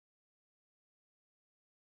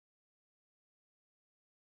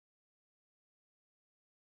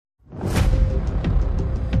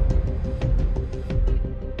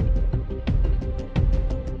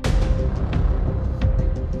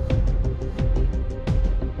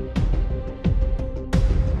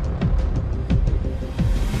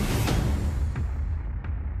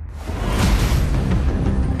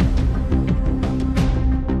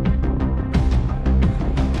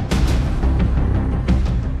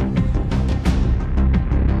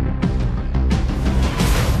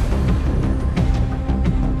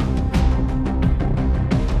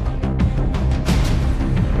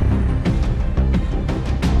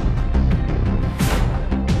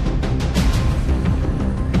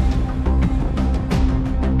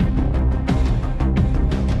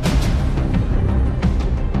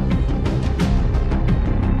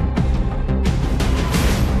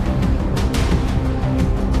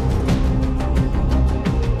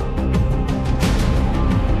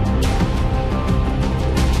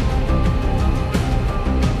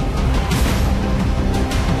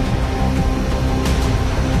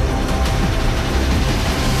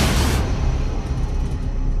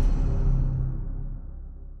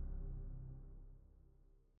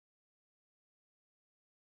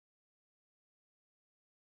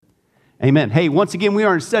Amen. Hey, once again, we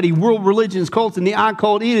are in study World Religions, Cults, and the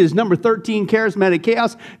Occult. It is number 13, Charismatic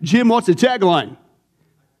Chaos. Jim, what's the tagline?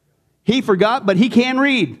 He forgot, but he can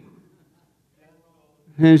read.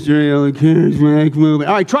 History of the Charismatic Movement.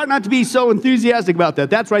 All right, try not to be so enthusiastic about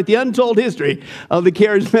that. That's right, the untold history of the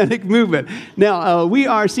Charismatic Movement. Now, we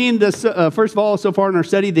are seeing this, first of all, so far in our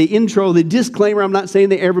study, the intro, the disclaimer. I'm not saying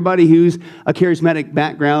that everybody who's a charismatic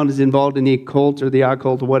background is involved in the occult or the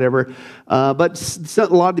occult or whatever, but a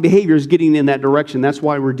lot of the behavior is getting in that direction. That's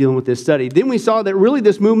why we're dealing with this study. Then we saw that really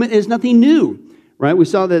this movement is nothing new. Right? We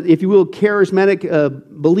saw that, if you will,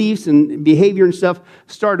 charismatic beliefs and behavior and stuff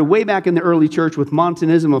started way back in the early church with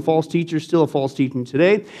Montanism, a false teacher, still a false teaching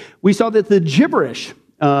today. We saw that the gibberish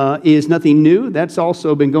is nothing new. That's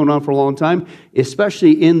also been going on for a long time,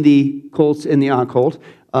 especially in the cults and the occult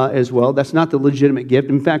as well. That's not the legitimate gift.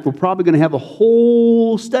 In fact, we're probably going to have a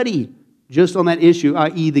whole study just on that issue,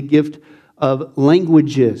 i.e. the gift of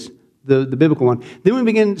languages, the biblical one. Then we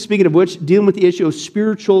begin, speaking of which, dealing with the issue of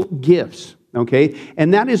spiritual gifts. Okay,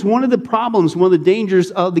 and that is one of the problems, one of the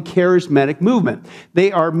dangers of the charismatic movement.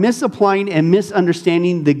 They are misapplying and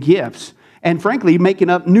misunderstanding the gifts, and frankly, making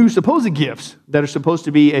up new supposed gifts that are supposed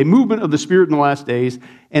to be a movement of the Spirit in the last days,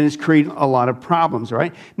 and it's creating a lot of problems,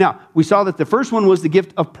 right? Now, we saw that the first one was the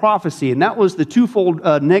gift of prophecy, and that was the twofold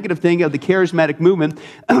negative thing of the charismatic movement.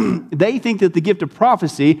 They think that the gift of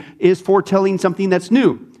prophecy is foretelling something that's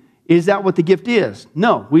new. Is that what the gift is?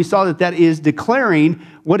 No. We saw that that is declaring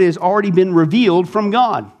what has already been revealed from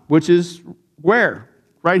God, which is where?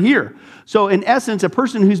 Right here. So in essence, a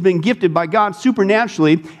person who's been gifted by God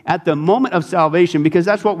supernaturally at the moment of salvation, because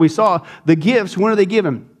that's what we saw, the gifts, when are they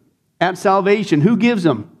given? At salvation. Who gives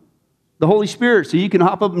them? The Holy Spirit. So you can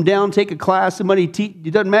hop up and down, take a class, somebody teach.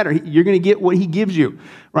 It doesn't matter. You're going to get what He gives you,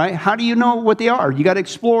 right? How do you know what they are? You got to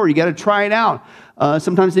explore. You got to try it out.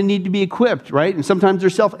 Sometimes they need to be equipped, right? And sometimes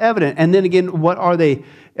they're self-evident. And then again, what are they,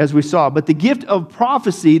 as we saw? But the gift of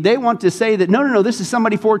prophecy, they want to say that, no, this is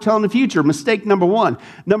somebody foretelling the future. Mistake number one.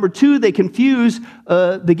 Number two, they confuse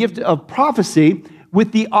the gift of prophecy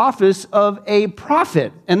with the office of a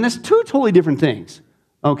prophet. And that's two totally different things,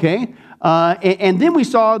 okay? And then we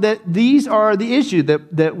saw that these are the issue,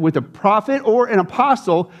 that with a prophet or an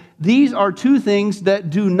apostle, these are two things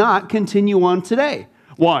that do not continue on today.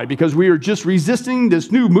 Why? Because we are just resisting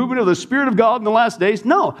this new movement of the Spirit of God in the last days?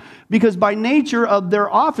 No, because by nature of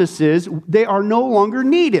their offices, they are no longer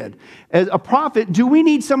needed. As a prophet, do we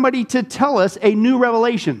need somebody to tell us a new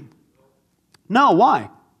revelation? No,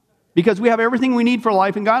 why? Because we have everything we need for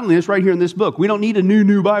life and godliness right here in this book. We don't need a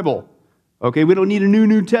new Bible. Okay, we don't need a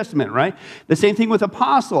New Testament, right? The same thing with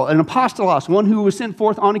apostle, an apostolos, one who was sent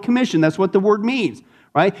forth on a commission. That's what the word means,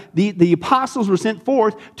 right? The apostles were sent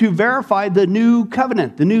forth to verify the new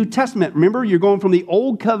covenant, the New Testament. Remember, you're going from the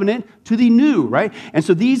old covenant to the new, right? And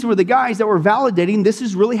so these were the guys that were validating this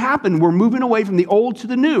has really happened. We're moving away from the old to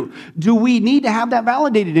the new. Do we need to have that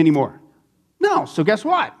validated anymore? No. So guess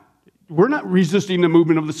what? We're not resisting the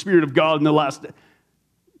movement of the Spirit of God in the last day.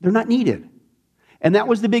 They're not needed. And that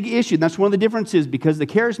was the big issue. That's one of the differences, because the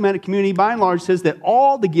charismatic community, by and large, says that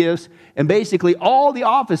all the gifts and basically all the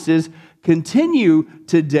offices continue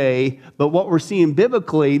today. But what we're seeing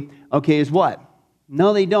biblically, okay, is what?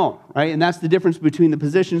 No, they don't, right? And that's the difference between the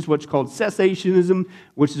positions, what's called cessationism,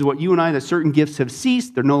 which is what you and I, that certain gifts have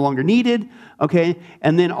ceased, they're no longer needed, okay?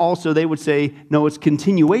 And then also they would say, no, it's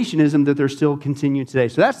continuationism, that they're still continuing today.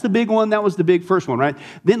 So that's the big one. That was the big first one, right?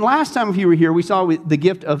 Then last time, if you were here, we saw the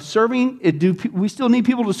gift of serving. Do we still need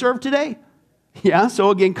people to serve today? Yeah, so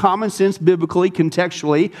again, common sense, biblically,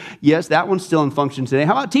 contextually, yes, that one's still in function today.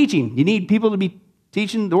 How about teaching? You need people to be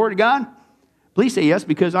teaching the Word of God? Please say yes,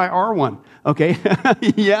 because I are one. Okay.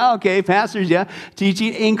 Yeah, okay. Pastors, yeah.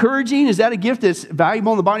 Teaching. Encouraging, is that a gift that's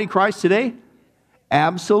valuable in the body of Christ today?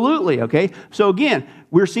 Absolutely. Okay. So again,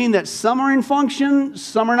 we're seeing that some are in function,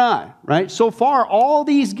 some are not, right? So far, all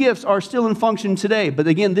these gifts are still in function today. But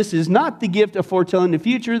again, this is not the gift of foretelling the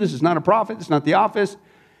future. This is not a prophet. It's not the office.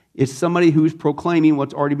 It's somebody who's proclaiming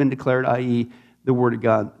what's already been declared, i.e., the Word of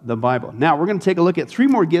God, the Bible. Now, we're going to take a look at three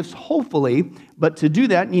more gifts, hopefully, but to do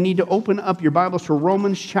that, you need to open up your Bibles to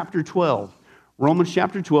Romans chapter 12. Romans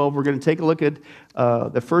chapter 12, we're going to take a look at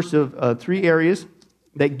the first of three areas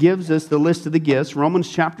that gives us the list of the gifts.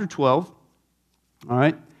 Romans chapter 12, all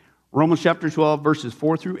right? Romans chapter 12, verses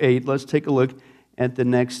 4 through 8. Let's take a look at the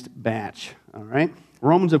next batch, all right?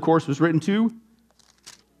 Romans, of course, was written to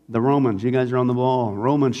the Romans. You guys are on the ball.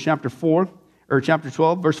 Romans chapter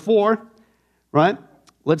 12, verse 4. Right?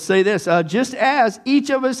 Let's say this. Just as each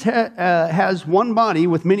of us has one body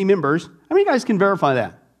with many members, how many of you guys can verify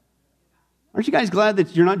that? Aren't you guys glad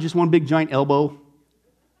that you're not just one big giant elbow?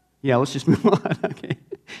 Yeah, let's just move on. Okay.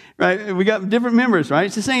 Right? We got different members, right?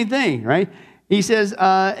 It's the same thing, right? He says,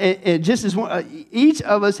 just as each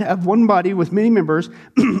of us have one body with many members,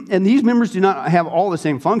 and these members do not have all the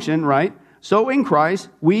same function, right? So in Christ,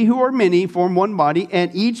 we who are many form one body,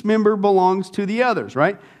 and each member belongs to the others,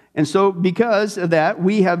 right? And so because of that,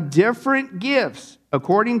 we have different gifts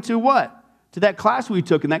according to what? To that class we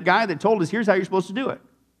took and that guy that told us, here's how you're supposed to do it.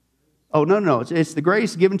 Oh, no. It's the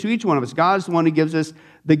grace given to each one of us. God's the one who gives us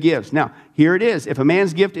the gifts. Now, here it is. If a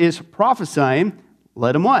man's gift is prophesying,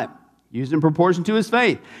 let him what? Use it in proportion to his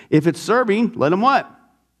faith. If it's serving, let him what?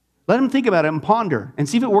 Let him think about it and ponder and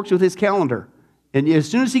see if it works with his calendar. And as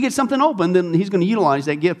soon as he gets something open, then he's going to utilize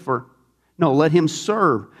that gift for, no, let him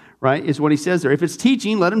serve, right, is what he says there. If it's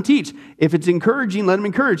teaching, let him teach. If it's encouraging, let him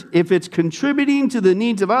encourage. If it's contributing to the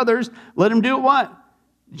needs of others, let him do it what?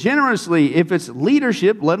 Generously. If it's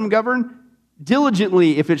leadership, let him govern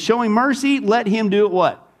diligently. If it's showing mercy, let him do it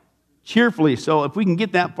what? Cheerfully. So if we can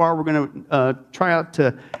get that far, we're going to try out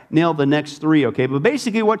to nail the next three, okay? But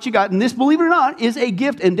basically what you got, and this, believe it or not, is a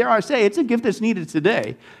gift, and dare I say, it's a gift that's needed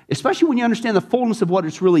today, especially when you understand the fullness of what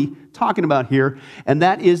it's really talking about here, and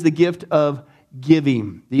that is the gift of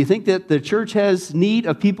giving. Do you think that the church has need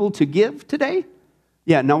of people to give today?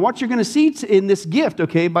 Yeah, now what you're going to see in this gift,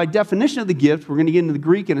 okay, by definition of the gift, we're going to get into the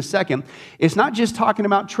Greek in a second, it's not just talking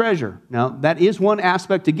about treasure. Now, that is one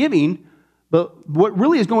aspect of giving, but what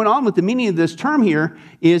really is going on with the meaning of this term here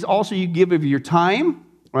is also you give of your time,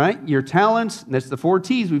 right, your talents, and that's the 4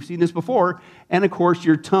 T's, we've seen this before, and of course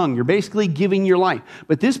your tongue. You're basically giving your life.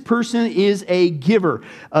 But this person is a giver.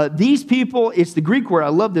 These people, it's the Greek word, I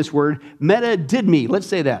love this word, metadidmi. Let's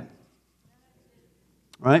say that.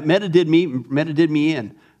 All right, meta did me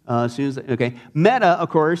in. As soon as, okay. Meta, of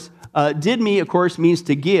course, did me, of course, means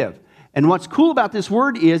to give. And what's cool about this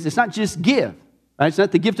word is it's not just give. Right? It's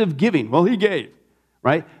not the gift of giving. Well, he gave,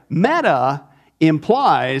 right? Meta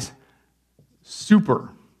implies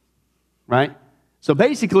super, right? So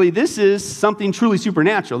basically, this is something truly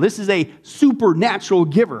supernatural. This is a supernatural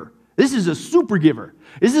giver. This is a super giver.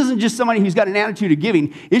 This isn't just somebody who's got an attitude of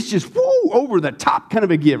giving. It's just over the top kind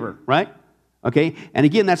of a giver, right? Okay, and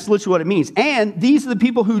again, that's literally what it means. And these are the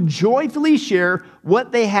people who joyfully share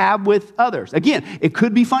what they have with others. Again, it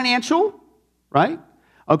could be financial, right?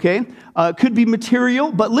 Okay, could be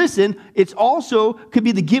material, but listen, it's also could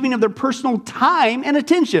be the giving of their personal time and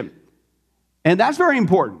attention. And that's very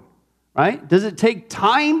important, right? Does it take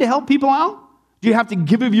time to help people out? Do you have to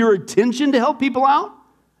give of your attention to help people out?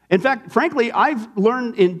 In fact, frankly, I've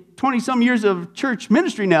learned in 20-some years of church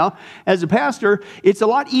ministry now, as a pastor, it's a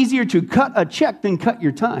lot easier to cut a check than cut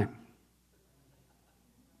your time.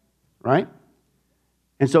 Right?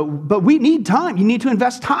 And so, but we need time. You need to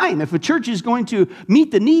invest time. If a church is going to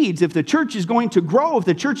meet the needs, if the church is going to grow, if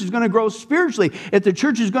the church is going to grow spiritually, if the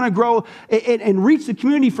church is going to grow and reach the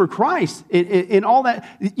community for Christ, and all that,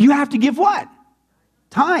 you have to give what?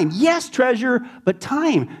 Time. Yes, treasure, but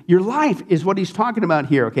time. Your life is what he's talking about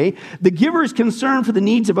here, okay? The giver is concerned for the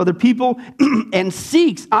needs of other people and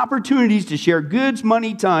seeks opportunities to share goods,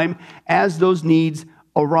 money, time as those needs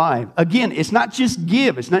arrive. Again, it's not just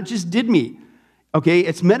give. It's not just did me. Okay,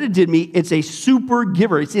 it's meta did me. It's a super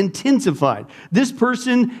giver. It's intensified. This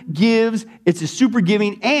person gives. It's a super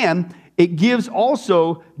giving, and it gives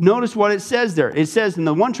also, notice what it says there. It says in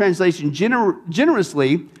the one translation,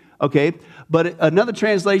 generously, okay, but another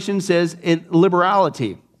translation says in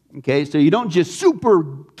liberality. Okay, so you don't just super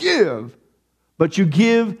give, but you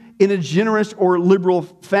give in a generous or liberal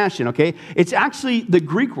fashion. Okay, it's actually the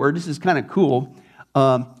Greek word. This is kind of cool.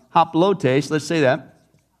 Hoplotes, let's say that.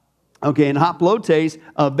 Okay, and hoplotes,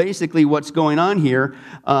 basically what's going on here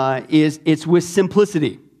is it's with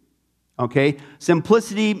simplicity. Okay,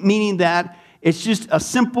 simplicity meaning that it's just a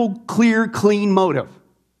simple, clear, clean motive.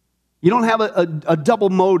 You don't have a double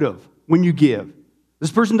motive when you give.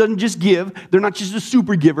 This person doesn't just give. They're not just a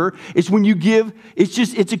super giver. It's when you give,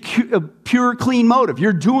 it's a pure, clean motive.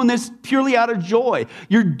 You're doing this purely out of joy.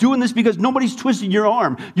 You're doing this because nobody's twisting your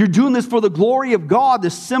arm. You're doing this for the glory of God.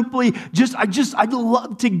 This simply I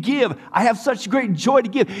love to give. I have such great joy to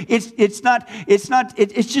give. It's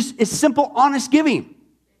simple, honest giving.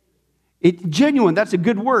 Genuine, that's a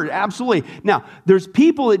good word, absolutely. Now, there's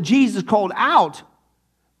people that Jesus called out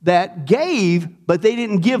that gave, but they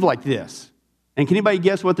didn't give like this. And can anybody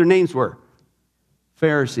guess what their names were?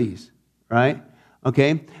 Pharisees, right?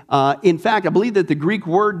 Okay. In fact, I believe that the Greek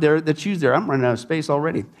word there that's used there, I'm running out of space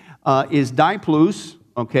already, is diplus,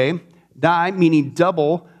 okay? Di meaning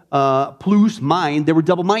double, plus mind. They were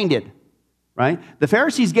double-minded, right? The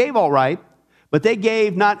Pharisees gave all right, but they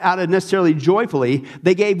gave not out of necessarily joyfully.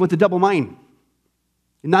 They gave with a double mind.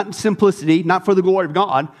 Not in simplicity, not for the glory of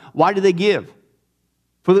God. Why do they give?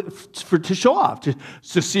 to show off,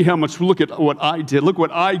 to see how much, look at what I did, look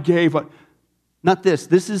what I gave. Not this.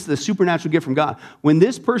 This is the supernatural gift from God. When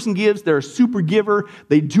this person gives, they're a super giver.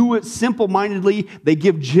 They do it simple-mindedly. They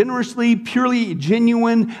give generously, purely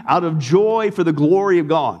genuine, out of joy for the glory of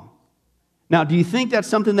God. Now, do you think that's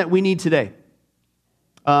something that we need today?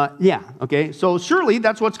 Yeah, okay. So surely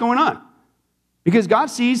that's what's going on. Because God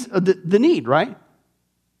sees the need, right?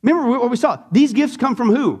 Remember what we saw. These gifts come from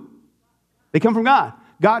who? They come from God.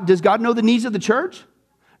 Does God know the needs of the church?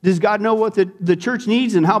 Does God know what the church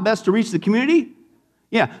needs and how best to reach the community?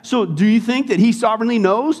 Yeah. So do you think that he sovereignly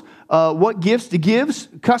knows what gifts to give,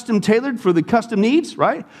 custom tailored for the custom needs,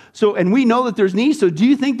 right? So, and we know that there's needs. So do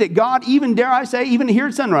you think that God, even dare I say, even here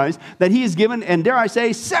at Sunrise, that he has given, and dare I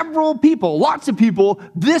say, several people, lots of people,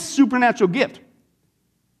 this supernatural gift?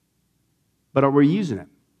 But are we using it?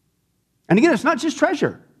 And again, it's not just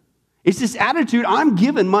treasure. It's this attitude, I'm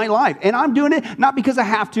giving my life, and I'm doing it not because I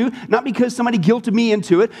have to, not because somebody guilted me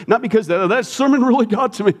into it, not because that sermon really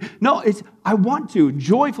got to me. No, it's I want to,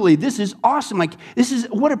 joyfully. This is awesome. Like, this is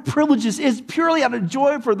what a privilege this is, purely out of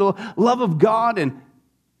joy for the love of God. And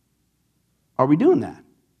are we doing that?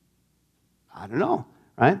 I don't know,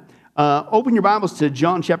 right? Open your Bibles to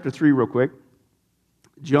John chapter 3 real quick.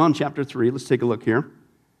 John chapter 3, let's take a look here.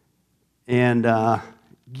 And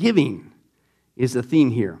giving is the theme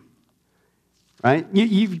here. Right?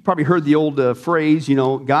 You've probably heard the old phrase,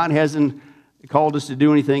 God hasn't called us to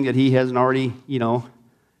do anything that he hasn't already,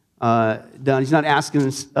 done. He's not asking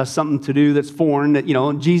us something to do that's foreign. That,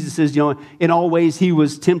 Jesus says, in all ways he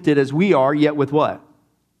was tempted as we are, yet with what?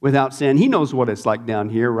 Without sin. He knows what it's like down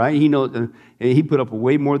here, right? He knows he put up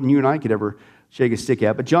way more than you and I could ever shake a stick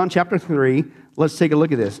at. But John chapter 3, let's take a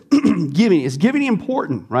look at this. Giving. Is giving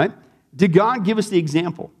important, right? Did God give us the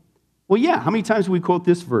example? Well, yeah. How many times do we quote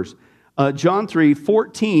this verse? John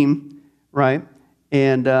 3:14, right,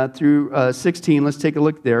 and through 16. Let's take a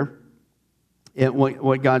look there at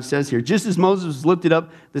what God says here. Just as Moses lifted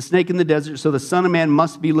up the snake in the desert, so the Son of Man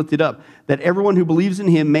must be lifted up, that everyone who believes in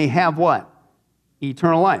him may have what?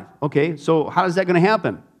 Eternal life. Okay, so how is that going to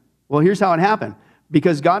happen? Well, here's how it happened.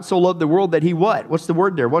 Because God so loved the world that he what? What's the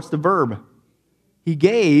word there? What's the verb? He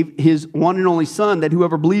gave his one and only Son, that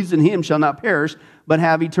whoever believes in him shall not perish, but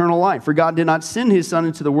have eternal life. For God did not send his Son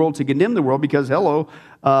into the world to condemn the world, because,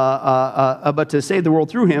 but to save the world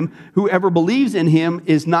through him. Whoever believes in him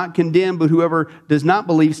is not condemned, but whoever does not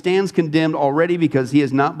believe stands condemned already, because he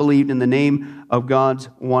has not believed in the name of God's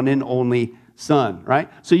one and only Son,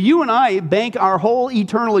 right? So you and I bank our whole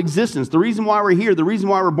eternal existence. The reason why we're here, the reason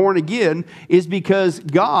why we're born again, is because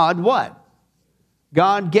God, what?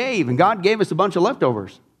 God gave, and God gave us a bunch of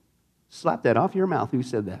leftovers. Slap that off your mouth. Who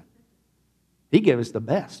said that? He gave us the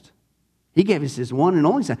best. He gave us his one and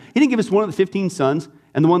only Son. He didn't give us one of the 15 sons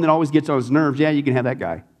and the one that always gets on his nerves. Yeah, you can have that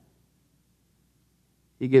guy.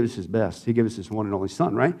 He gave us his best. He gave us his one and only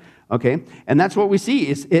Son, right? Okay, and that's what we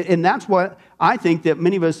see. And that's what I think that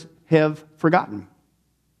many of us have forgotten.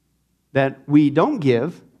 That we don't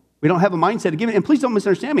give. We don't have a mindset of giving. And please don't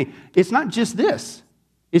misunderstand me. It's not just this.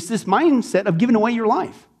 It's this mindset of giving away your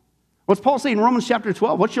life. What's Paul saying in Romans chapter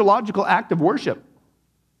 12? What's your logical act of worship?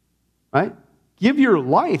 Right? Give your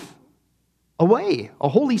life away, a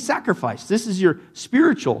holy sacrifice. This is your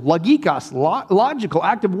spiritual, logikos, logical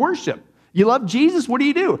act of worship. You love Jesus, what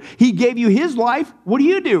do? He gave you his life, what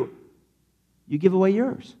do? You give away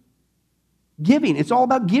yours. Giving, it's all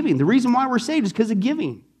about giving. The reason why we're saved is because of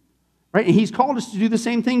giving. Right? And he's called us to do the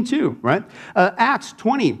same thing too, right? Acts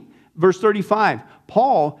 20, verse 35.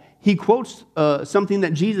 Paul, he quotes something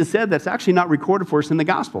that Jesus said that's actually not recorded for us in the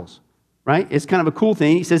Gospels, right? It's kind of a cool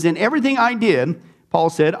thing. He says, in everything I did, Paul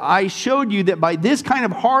said, I showed you that by this kind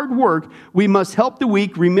of hard work, we must help the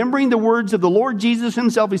weak, remembering the words of the Lord Jesus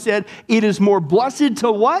himself. He said, it is more blessed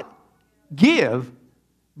to what? Give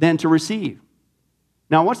than to receive.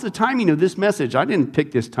 Now, what's the timing of this message? I didn't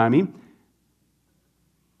pick this timing.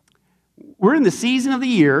 We're in the season of the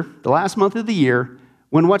year, the last month of the year,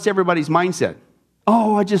 when what's everybody's mindset?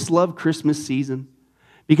 Oh, I just love Christmas season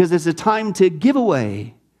because it's a time to give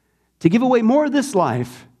away more of this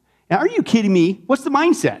life. Now, are you kidding me? What's the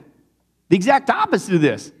mindset? The exact opposite of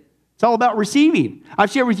this. It's all about receiving.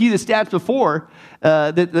 I've shared with you the stats before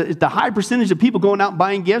that the high percentage of people going out and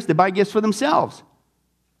buying gifts, they buy gifts for themselves,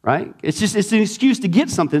 right? It's an excuse to get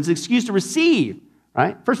something. It's an excuse to receive,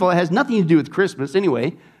 right? First of all, it has nothing to do with Christmas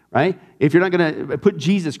anyway, right? If you're not going to put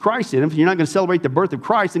Jesus Christ in it, if you're not going to celebrate the birth of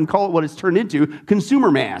Christ and call it what it's turned into, consumer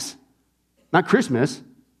mass. Not Christmas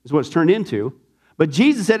is what it's turned into. But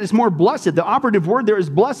Jesus said it's more blessed. The operative word there is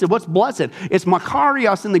blessed. What's blessed? It's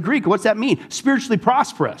makarios in the Greek. What's that mean? Spiritually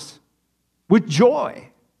prosperous. With joy.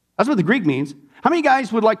 That's what the Greek means. How many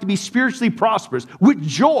guys would like to be spiritually prosperous with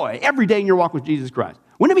joy every day in your walk with Jesus Christ?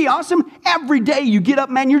 Wouldn't it be awesome? Every day you get up,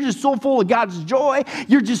 man, you're just so full of God's joy.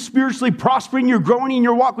 You're just spiritually prospering. You're growing in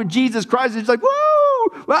your walk with Jesus Christ. It's like,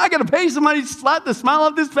 woo! Well, I got to pay somebody to slap the smile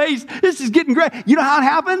off this face. This is getting great. You know how it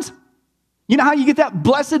happens? You know how you get that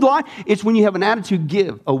blessed life? It's when you have an attitude,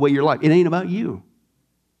 give away your life. It ain't about you.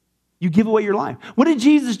 You give away your life. What did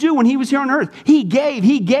Jesus do when he was here on earth? He gave,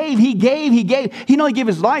 he gave, he gave, he gave. He not only gave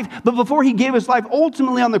his life, but before he gave his life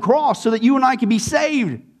ultimately on the cross so that you and I could be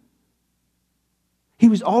saved. He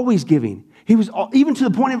was always giving. He was even to the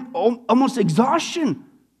point of almost exhaustion.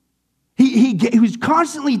 He was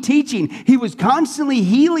constantly teaching. He was constantly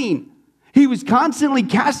healing. He was constantly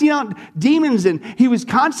casting out demons, and he was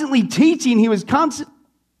constantly teaching. That's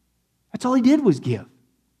all he did was give.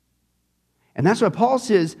 And that's why Paul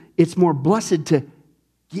says it's more blessed to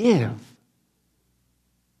give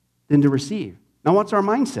than to receive. Now, what's our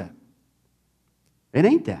mindset? It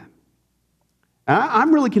ain't that.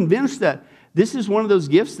 I'm really convinced that this is one of those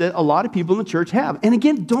gifts that a lot of people in the church have. And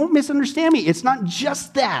again, don't misunderstand me. It's not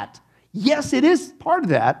just that. Yes, it is part of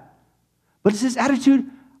that. But it's this attitude,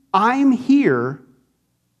 I'm here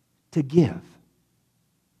to give.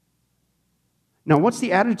 Now, what's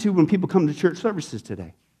the attitude when people come to church services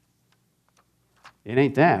today? It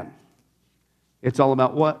ain't that. It's all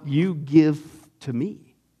about what you give to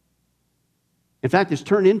me. In fact, it's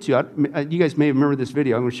turned into, you guys may remember this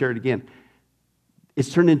video. I'm going to share it again. It's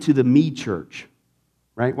turned into the me church,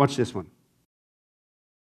 right? Watch this one.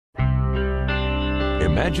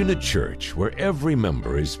 Imagine a church where every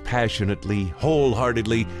member is passionately,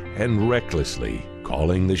 wholeheartedly, and recklessly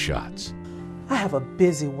calling the shots. I have a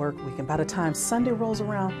busy work week, and by the time Sunday rolls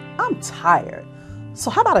around, I'm tired. So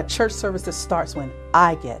how about a church service that starts when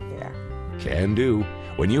I get there? Can do.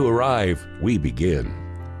 When you arrive, we begin.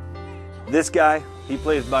 This guy, he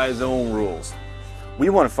plays by his own rules. We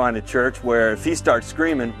want to find a church where if he starts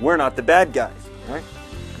screaming, we're not the bad guys, right?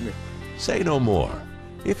 Come here. Say no more.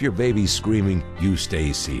 If your baby's screaming, you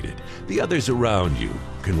stay seated. The others around you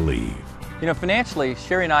can leave. You know, financially,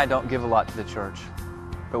 Sherry and I don't give a lot to the church,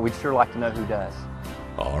 but we'd sure like to know who does.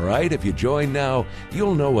 All right, if you join now,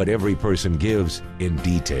 you'll know what every person gives in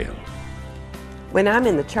detail. When I'm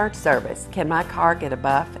in the church service, can my car get a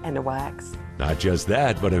buff and a wax? Not just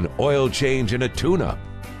that, but an oil change and a tune-up.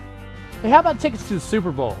 Hey, how about tickets to the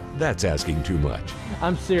Super Bowl? That's asking too much.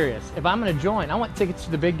 I'm serious. If I'm going to join, I want tickets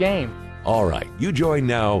to the big game. All right, you join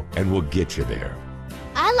now and we'll get you there.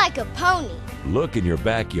 I like a pony. Look in your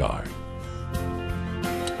backyard.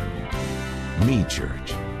 Me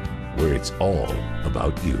Church, where it's all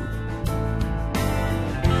about you.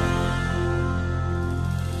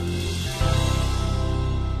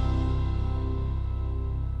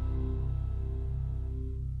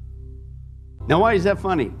 Now, why is that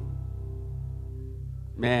funny?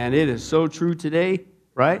 Man, it is so true today,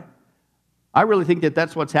 right? I really think that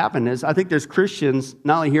that's what's happened. Is I think there's Christians,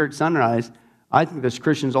 not only here at Sunrise, I think there's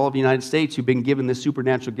Christians all over the United States who've been given this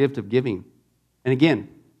supernatural gift of giving. And again,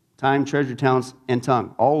 time, treasure, talents, and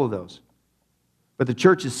tongue, all of those. But the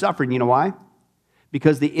church is suffering. You know why?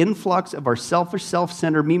 Because the influx of our selfish,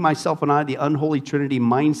 self-centered, me, myself, and I, the unholy trinity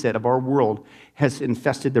mindset of our world has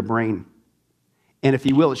infested their brain. And if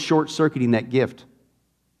you will, it's short-circuiting that gift.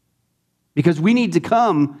 Because we need to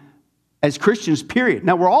come as Christians, period.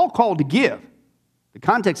 Now, we're all called to give. The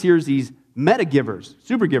context here is these meta-givers,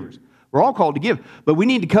 super-givers. We're all called to give. But we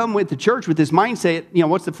need to come with the church with this mindset. You know,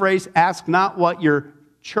 what's the phrase? Ask not what your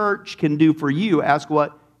church can do for you. Ask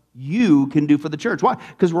what you can do for the church. Why?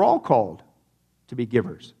 Because we're all called to be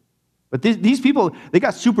givers. But these people, they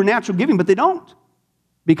got supernatural giving, but they don't.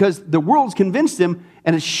 Because the world's convinced them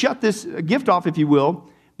and has shut this gift off, if you will,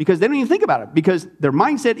 because they don't even think about it. Because their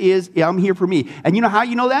mindset is, yeah, I'm here for me. And you know how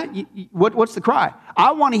you know that? What's the cry?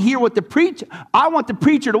 I want to hear what the preacher, I want the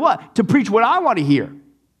preacher to what? To preach what I want to hear.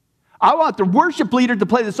 I want the worship leader to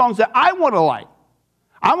play the songs that I want to like.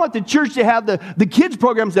 I want the church to have the kids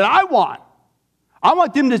programs that I want. I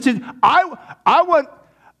want them to say, I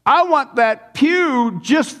want that pew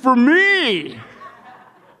just for me.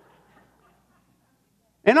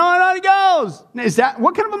 And on it goes.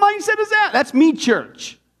 What kind of a mindset is that? That's me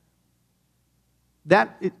church.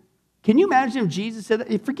 Can you imagine if Jesus said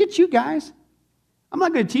that? Forget you guys. I'm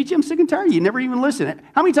not going to teach you. I'm sick and tired of you. You never even listen.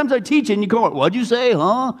 How many times I teach you and you go, what'd you say,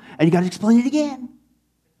 huh? And you got to explain it again.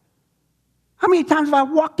 How many times have I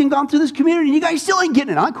walked and gone through this community and you guys still ain't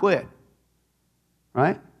getting it? I quit.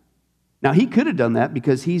 Right? Now, he could have done that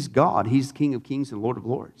because he's God. He's King of Kings and Lord of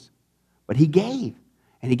Lords. But he gave.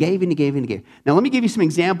 And he gave and he gave and he gave. Now, let me give you some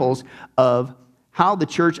examples of how the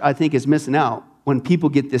church, I think, is missing out when people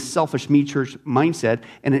get this selfish me church mindset,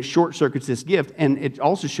 and it short circuits this gift, and it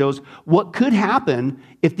also shows what could happen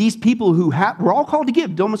if these people who we're all called to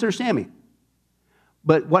give, don't misunderstand me.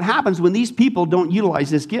 But what happens when these people don't utilize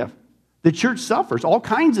this gift? The church suffers. All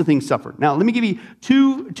kinds of things suffer. Now, let me give you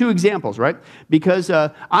two examples, right? Because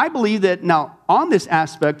I believe that now on this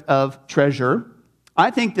aspect of treasure, I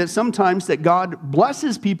think that sometimes that God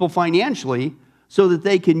blesses people financially so that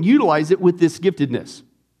they can utilize it with this giftedness,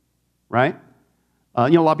 right? A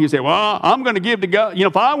lot of people say, well, I'm going to give to God.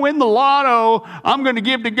 If I win the lotto, I'm going to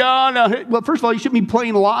give to God. Well, first of all, you shouldn't be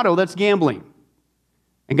playing the lotto. That's gambling.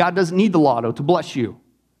 And God doesn't need the lotto to bless you,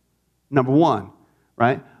 number one,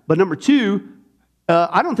 right? But number two,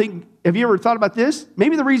 I don't think, have you ever thought about this?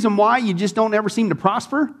 Maybe the reason why you just don't ever seem to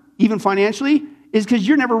prosper, even financially, is because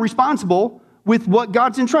you're never responsible with what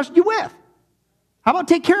God's entrusted you with. How about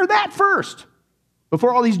take care of that first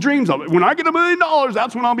before all these dreams of it? When I get $1 million,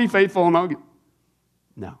 that's when I'll be faithful and I'll get...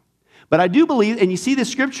 No. But I do believe, and you see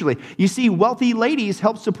this scripturally, you see wealthy ladies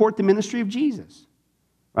help support the ministry of Jesus,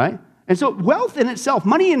 right? And so wealth in itself,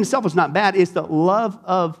 money in itself is not bad. It's the love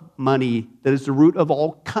of money that is the root of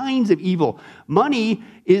all kinds of evil. Money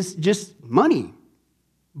is just money.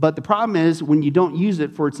 But the problem is when you don't use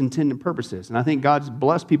it for its intended purposes. And I think God's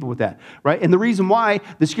blessed people with that, right? And the reason why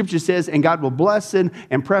the scripture says, and God will bless and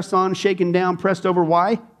press on, shaken down, pressed over.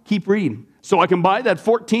 Why? Keep reading. So I can buy that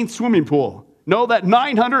 14th swimming pool. No, that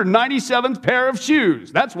 997th pair of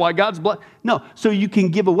shoes. That's why God's blessed. No, so you can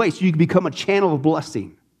give away, so you can become a channel of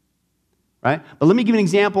blessing. Right? But let me give you an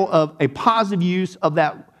example of a positive use of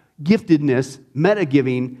that giftedness,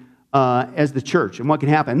 meta-giving, as the church and what can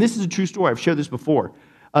happen. And this is a true story. I've shared this before.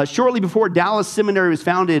 Shortly before Dallas Seminary was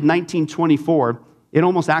founded in 1924, it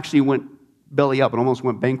almost actually went belly up. It almost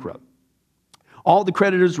went bankrupt. All the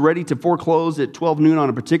creditors were ready to foreclose at 12 noon on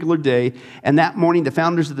a particular day. And that morning, the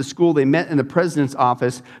founders of the school, they met in the president's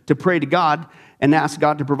office to pray to God and ask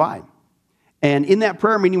God to provide. And in that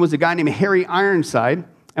prayer meeting was a guy named Harry Ironside.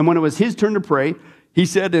 And when it was his turn to pray, he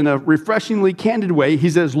said in a refreshingly candid way, he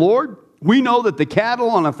says, Lord, we know that the cattle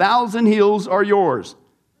on 1,000 hills are yours.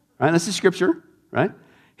 Right? That's the scripture, right?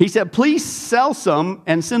 He said, please sell some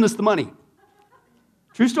and send us the money.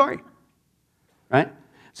 True story, right?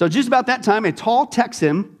 So just about that time, a tall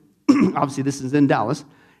Texan, obviously this is in Dallas,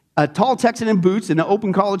 a tall Texan in boots in an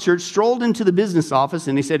open collar church strolled into the business office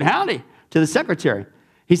and he said, howdy, to the secretary.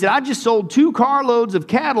 He said, I just sold 2 carloads of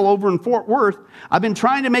cattle over in Fort Worth. I've been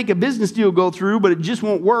trying to make a business deal go through, but it just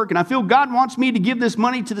won't work. And I feel God wants me to give this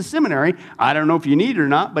money to the seminary. I don't know if you need it or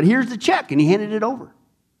not, but here's the check. And he handed it over.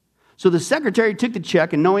 So the secretary took the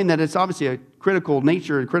check, and knowing that it's obviously a critical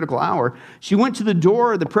nature, a critical hour, she went to the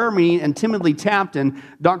door of the prayer meeting and timidly tapped. And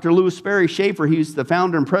Dr. Louis Sperry Schaefer, he's the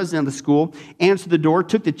founder and president of the school, answered the door,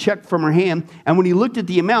 took the check from her hand. And when he looked at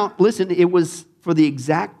the amount, listen, it was for the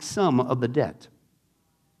exact sum of the debt.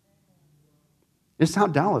 This is how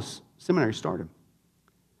Dallas Seminary started.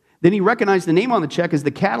 Then he recognized the name on the check as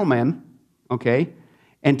the cattleman, okay,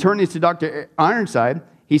 and turned it to Dr. Ironside.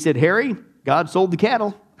 He said, Harry, God sold the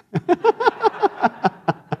cattle.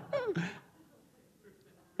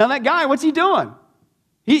 Now that guy, what's he doing?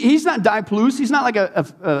 He's not Diplus. He's not like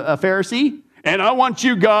a Pharisee. And I want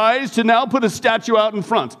you guys to now put a statue out in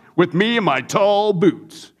front with me and my tall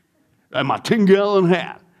boots and my 10-gallon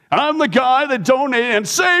hat. I'm the guy that donated and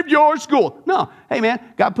saved your school. No, hey man,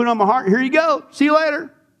 God put it on my heart. Here you go. See you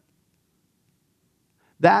later.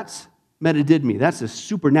 That's metadidomi. That's a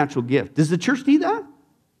supernatural gift. Does the church need that?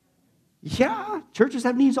 Yeah, churches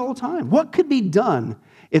have needs all the time. What could be done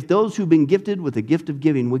if those who've been gifted with the gift of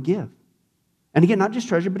giving would give? And again, not just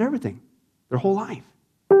treasure, but everything, their whole life.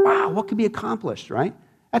 Wow, what could be accomplished, right?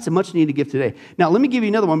 That's a much needed gift today. Now, let me give you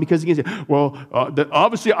another one because you can say, well,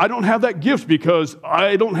 obviously I don't have that gift because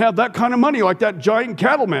I don't have that kind of money like that giant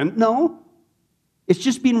cattleman. No, it's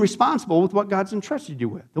just being responsible with what God's entrusted you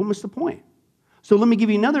with. Don't miss the point. So let me give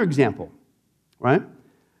you another example, right?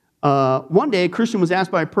 One day, a Christian was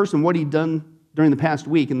asked by a person what he'd done during the past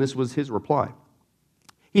week, and this was his reply.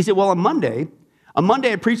 He said, well, on Monday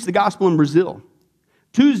I preached the gospel in Brazil.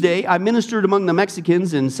 Tuesday, I ministered among the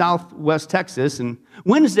Mexicans in southwest Texas. And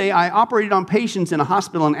Wednesday, I operated on patients in a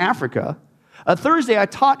hospital in Africa. Thursday, I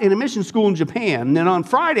taught in a mission school in Japan. And then on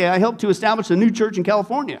Friday, I helped to establish a new church in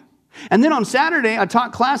California. And then on Saturday, I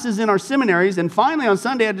taught classes in our seminaries. And finally, on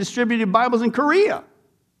Sunday, I distributed Bibles in Korea. And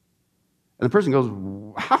the person goes,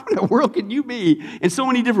 how in the world can you be in so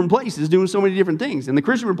many different places doing so many different things? And the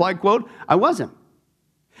Christian replied, quote, I wasn't.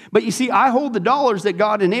 But you see, I hold the dollars that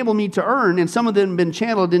God enabled me to earn, and some of them have been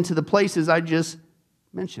channeled into the places I just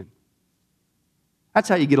mentioned. That's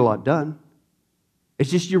how you get a lot done. It's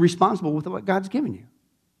just you're responsible with what God's given you.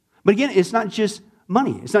 But again, it's not just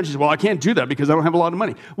money. It's not just, well, I can't do that because I don't have a lot of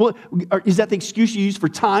money. Well, is that the excuse you use for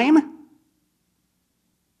time?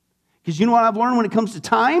 Because you know what I've learned when it comes to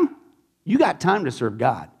time? You got time to serve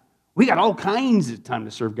God. We got all kinds of time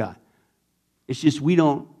to serve God. It's just we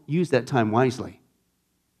don't use that time wisely.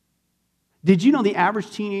 Did you know the average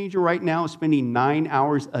teenager right now is spending 9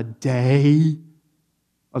 hours a day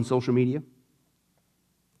on social media?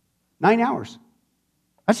 9 hours.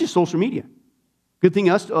 That's just social media. Good thing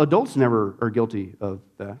us adults never are guilty of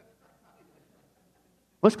that.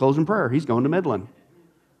 Let's close in prayer. He's going to Midland.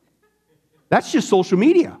 That's just social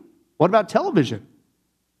media. What about television?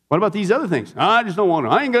 What about these other things? I just don't want to.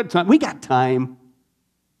 I ain't got time. We got time.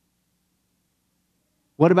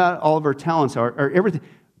 What about all of our talents, our everything?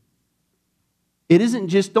 It isn't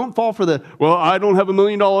just, don't fall for the, well, I don't have $1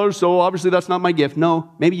 million, so obviously that's not my gift.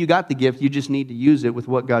 No, maybe you got the gift. You just need to use it with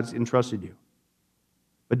what God's entrusted you.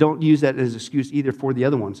 But don't use that as an excuse either for the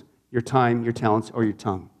other ones, your time, your talents, or your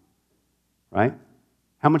tongue. Right?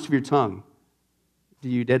 How much of your tongue do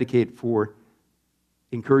you dedicate for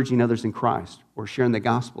encouraging others in Christ or sharing the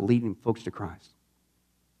gospel, leading folks to Christ?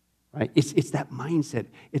 Right? It's that mindset.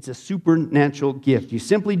 It's a supernatural gift. You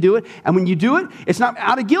simply do it, and when you do it, it's not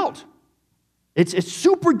out of guilt. It's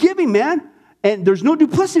super giving, man. And there's no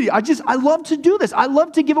duplicity. I love to do this. I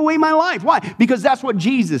love to give away my life. Why? Because that's what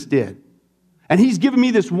Jesus did. And he's given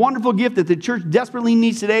me this wonderful gift that the church desperately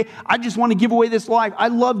needs today. I just want to give away this life. I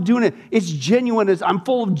love doing it. It's genuine. I'm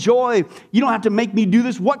full of joy. You don't have to make me do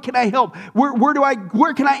this. What can I help?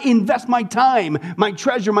 Where can I invest my time, my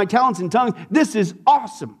treasure, my talents and tongues? This is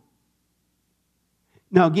awesome.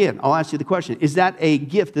 Now again, I'll ask you the question, is that a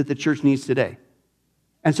gift that the church needs today?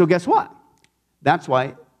 And so guess what? That's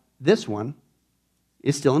why this one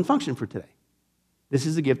is still in function for today. This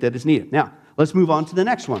is a gift that is needed. Now, let's move on to the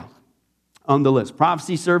next one on the list.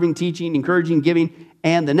 Prophecy, serving, teaching, encouraging, giving.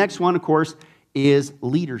 And the next one, of course, is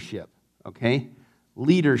leadership. Okay?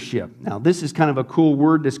 Leadership. Now, this is kind of a cool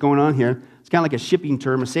word that's going on here. It's kind of like a shipping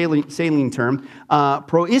term, a sailing term.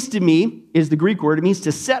 Proistemi is the Greek word. It means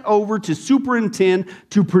to set over, to superintend,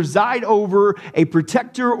 to preside over, a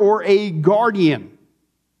protector or a guardian.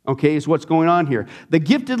 Okay, is what's going on here. The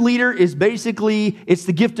gifted leader is basically, it's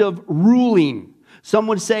the gift of ruling. Some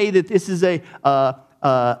would say that this is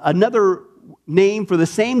another name for the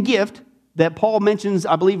same gift that Paul mentions,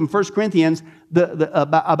 I believe, in 1 Corinthians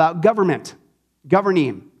about government,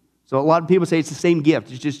 governing. So a lot of people say it's the same gift.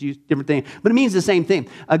 It's just used different thing. But it means the same thing.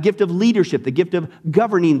 A gift of leadership, the gift of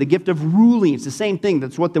governing, the gift of ruling. It's the same thing.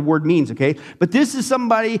 That's what the word means, okay? But this is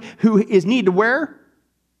somebody who is needed to where?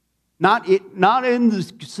 Not in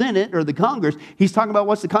the Senate or the Congress. He's talking about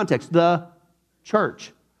what's the context? The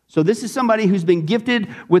church. So this is somebody who's been gifted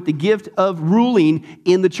with the gift of ruling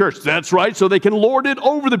in the church. That's right, so they can lord it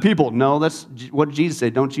over the people. No, that's what Jesus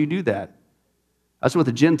said. Don't you do that. That's what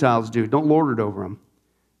the Gentiles do. Don't lord it over them.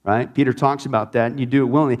 Right? Peter talks about that, and you do it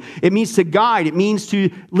willingly. It means to guide. It means to,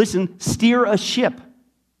 listen, steer a ship.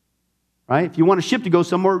 Right? If you want a ship to go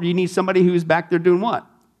somewhere, you need somebody who's back there doing what?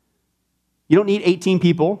 You don't need 18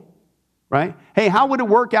 people. Right? Hey, how would it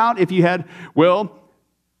work out if you had, well,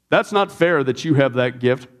 that's not fair that you have that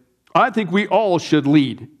gift. I think we all should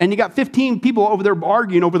lead. And you got 15 people over there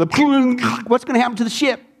arguing over what's going to happen to the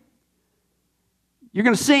ship? You're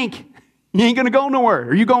going to sink. You ain't going to go nowhere.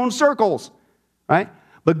 Or you go in circles. Right?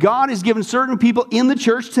 But God has given certain people in the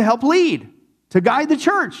church to help lead, to guide the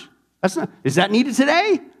church. Is that needed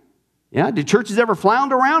today? Yeah. Did churches ever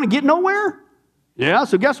flounder around and get nowhere? Yeah.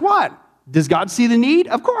 So guess what? Does God see the need?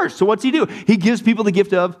 Of course. So what's he do? He gives people the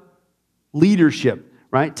gift of leadership,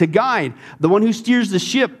 right? To guide. The one who steers the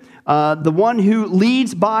ship. The one who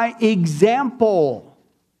leads by example.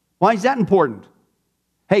 Why is that important?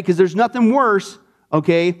 Hey, because there's nothing worse,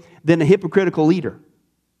 okay, than a hypocritical leader.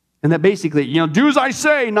 And that basically, do as I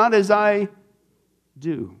say, not as I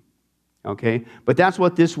do. Okay? But that's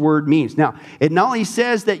what this word means. Now, it not only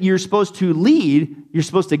says that you're supposed to lead, you're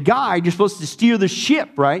supposed to guide, you're supposed to steer the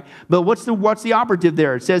ship, right? But what's the operative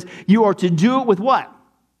there? It says you are to do it with what?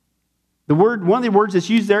 One of the words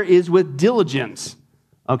that's used there is with diligence.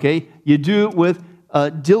 Okay? You do it with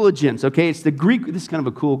diligence. Okay? It's the Greek, this is kind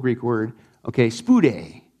of a cool Greek word. Okay?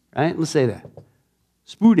 Spude. Right? Let's say that.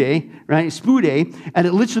 Spude, right? Spude, and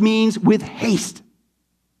it literally means with haste.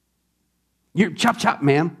 You're chop,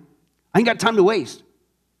 man. I ain't got time to waste.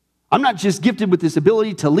 I'm not just gifted with this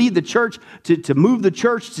ability to lead the church, to move the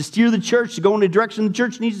church, to steer the church, to go in the direction the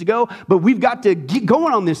church needs to go, but we've got to get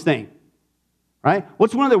going on this thing. Right?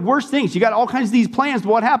 What's one of the worst things? You got all kinds of these plans, but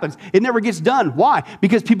what happens? It never gets done. Why?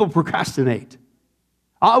 Because people procrastinate.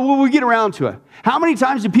 Will we get around to it? How many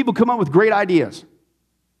times do people come up with great ideas?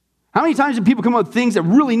 How How many times do people come up with things that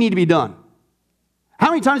really need to be done? How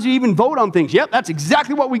many times do you even vote on things? Yep, that's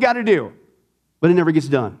exactly what we got to do. But it never gets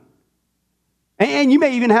done. And you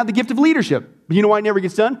may even have the gift of leadership. But you know why it never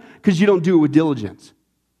gets done? Because you don't do it with diligence.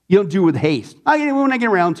 You don't do it with haste. When I get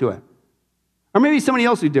around to it. Or maybe somebody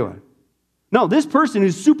else would do it. No, this person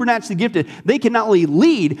who's supernaturally gifted, they can not only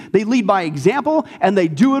lead, they lead by example, and they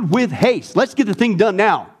do it with haste. Let's get the thing done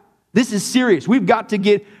now. This is serious. We've got to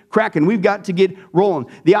get cracking. We've got to get rolling.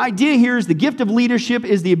 The idea here is the gift of leadership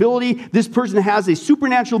is the ability, this person has a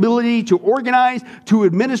supernatural ability to organize, to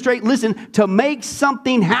administrate, listen, to make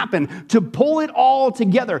something happen, to pull it all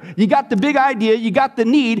together. You got the big idea, you got the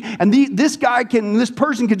need, and this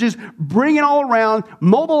person can just bring it all around,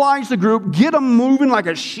 mobilize the group, get them moving like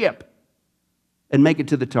a ship, and make it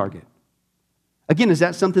to the target. Again, is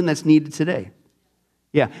that something that's needed today?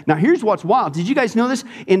 Yeah. Now, here's what's wild. Did you guys know this?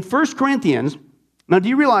 In 1 Corinthians, now do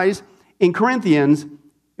you realize in Corinthians,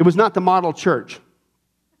 it was not the model church?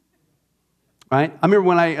 Right? I remember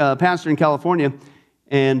when I pastored in California,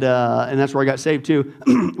 and that's where I got saved too,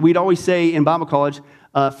 we'd always say in Bible college,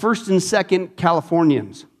 first and second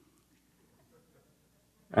Californians.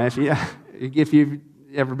 Right? If you've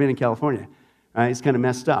ever been in California, right? It's kind of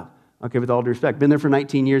messed up. Okay, with all due respect. Been there for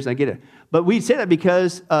 19 years, I get it. But we'd say that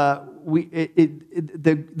because the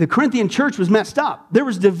Corinthian church was messed up. There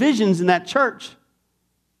was divisions in that church.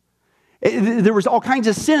 There was all kinds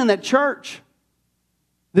of sin in that church.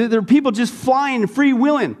 There were people just flying,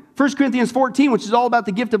 free-willing. 1 Corinthians 14, which is all about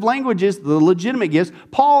the gift of languages, the legitimate gifts.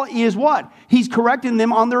 Paul is what? He's correcting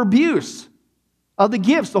them on their abuse of the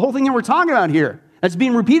gifts, the whole thing that we're talking about here. That's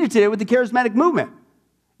being repeated today with the charismatic movement.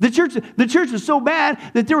 The church was so bad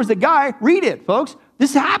that there was a guy, read it, folks,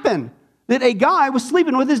 this happened, that a guy was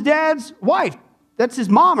sleeping with his dad's wife. That's his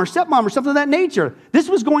mom or stepmom or something of that nature. This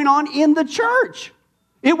was going on in the church.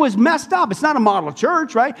 It was messed up. It's not a model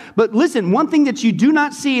church, right? But listen, one thing that you do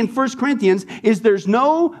not see in 1 Corinthians is there's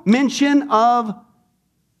no mention of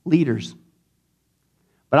leaders.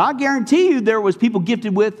 But I guarantee you there was people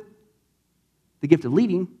gifted with the gift of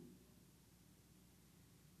leading.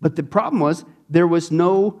 But the problem was there was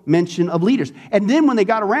no mention of leaders. And then when they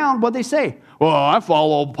got around, what'd they say? Well, I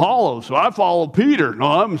follow Apollos, so I follow Peter. No,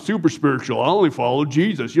 I'm super spiritual. I only follow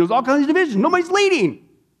Jesus. There's all kinds of divisions. Nobody's leading.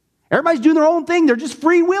 Everybody's doing their own thing. They're just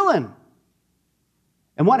freewheeling.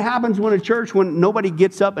 And what happens when a church, when nobody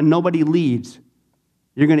gets up and nobody leads?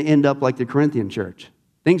 You're going to end up like the Corinthian church.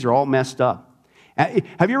 Things are all messed up.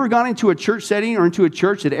 Have you ever gone into a church setting or into a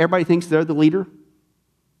church that everybody thinks they're the leader?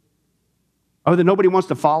 Or that nobody wants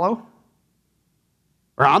to follow?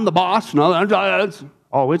 Or I'm the boss? No,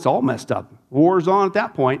 it's all messed up. War's on at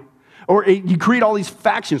that point. Or you create all these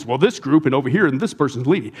factions. Well, this group and over here, and this person's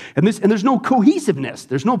leading. And there's no cohesiveness.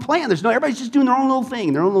 There's no plan. Everybody's just doing their own little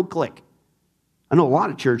thing, their own little clique. I know a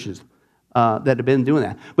lot of churches that have been doing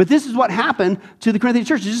that. But this is what happened to the Corinthian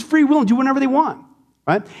church. It's just free will and do whatever they want.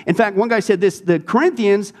 Right? In fact, one guy said this, the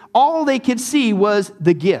Corinthians, all they could see was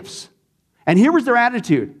the gifts. And here was their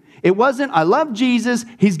attitude. It wasn't, I love Jesus,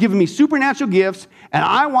 he's given me supernatural gifts, and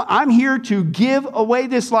I'm here to give away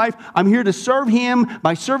this life. I'm here to serve him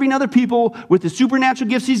by serving other people with the supernatural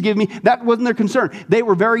gifts he's given me. That wasn't their concern. They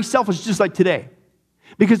were very selfish, just like today.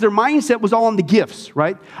 Because their mindset was all on the gifts,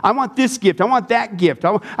 right? I want this gift. I want that gift.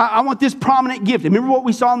 I want this prominent gift. Remember what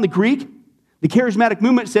we saw in the Greek? The charismatic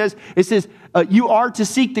movement says, you are to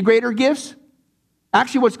seek the greater gifts.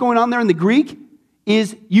 Actually, what's going on there in the Greek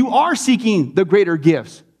is you are seeking the greater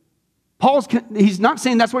gifts. He's not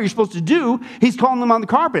saying that's what you're supposed to do. He's calling them on the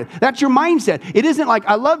carpet. That's your mindset. It isn't like,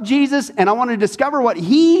 I love Jesus and I want to discover what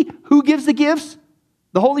who gives the gifts,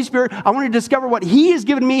 the Holy Spirit. I want to discover what he has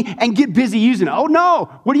given me and get busy using it. Oh,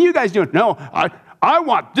 no. What are you guys doing? No, I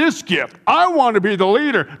want this gift. I want to be the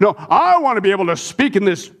leader. No, I want to be able to speak in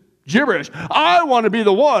this gibberish. I want to be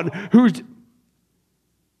the one who's...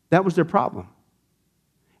 That was their problem.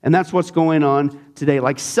 And that's what's going on today.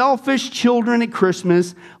 Like selfish children at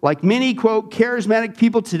Christmas, like many, quote, charismatic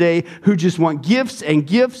people today who just want gifts and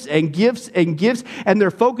gifts and gifts and gifts, and their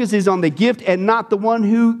focus is on the gift and not the one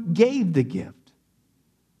who gave the gift.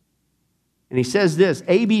 And he says this,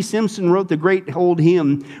 A.B. Simpson wrote the great old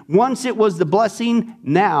hymn, once it was the blessing,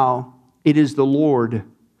 now it is the Lord.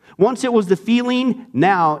 Once it was the feeling,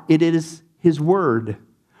 now it is his word.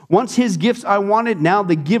 Once his gifts I wanted, now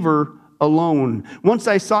the giver alone. Once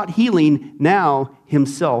I sought healing, now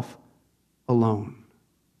himself alone.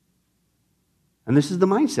 And this is the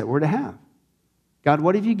mindset we're to have. God,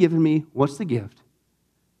 what have you given me? What's the gift?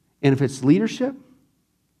 And if it's leadership,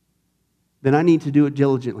 then I need to do it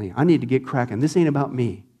diligently. I need to get cracking. This ain't about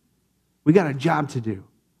me. We got a job to do.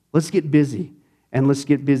 Let's get busy, and let's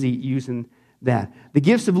get busy using that. The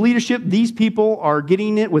gifts of leadership, these people are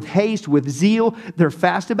getting it with haste, with zeal. They're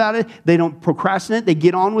fast about it. They don't procrastinate. They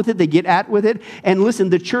get on with it. They get at with it. And listen,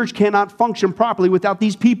 the church cannot function properly without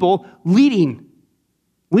these people leading.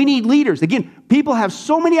 We need leaders. Again, people have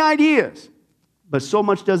so many ideas, but so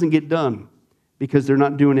much doesn't get done because they're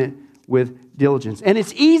not doing it with diligence. And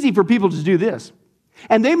it's easy for people to do this.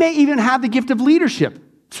 And they may even have the gift of leadership.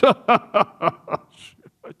 I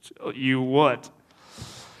tell you what.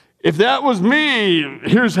 If that was me,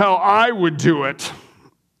 here's how I would do it.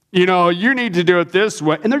 You know, you need to do it this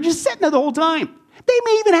way. And they're just sitting there the whole time. They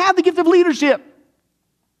may even have the gift of leadership.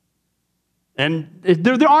 And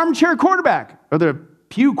they're the armchair quarterback or the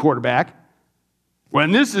pew quarterback.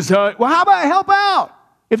 When this is how about I help out?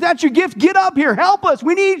 If that's your gift, get up here. Help us.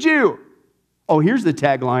 We need you. Oh, here's the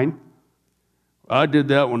tagline. I did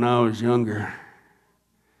that when I was younger.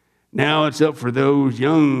 Now it's up for those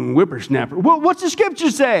young whippersnappers. Well, what's the scripture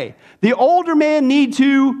say? The older men need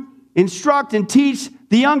to instruct and teach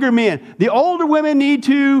the younger men. The older women need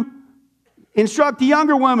to instruct the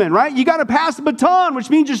younger women, right? You got to pass the baton, which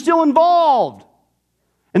means you're still involved.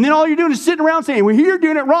 And then all you're doing is sitting around saying, well, you're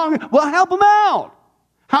doing it wrong. Well, help them out.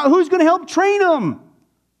 Who's going to help train them?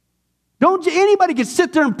 Don't anybody can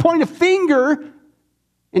sit there and point a finger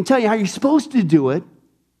and tell you how you're supposed to do it.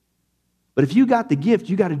 But if you got the gift,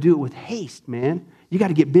 you got to do it with haste, man. You got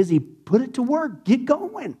to get busy, put it to work, get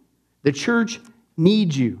going. The church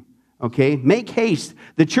needs you, okay? Make haste.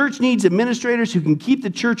 The church needs administrators who can keep the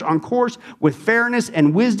church on course with fairness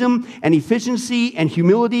and wisdom and efficiency and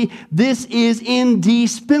humility. This is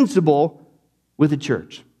indispensable with the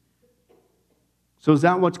church. So is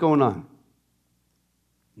that what's going on?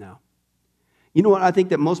 No. You know what I think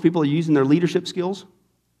that most people are using their leadership skills?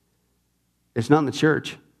 It's not in the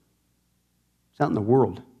church. It's out in the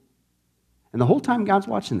world. And the whole time God's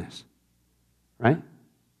watching this, right?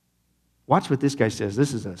 Watch what this guy says.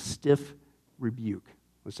 This is a stiff rebuke.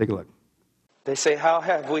 Let's take a look. They say, how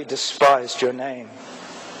have we despised your name?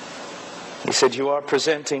 He said, you are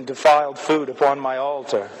presenting defiled food upon my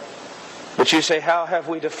altar. But you say, how have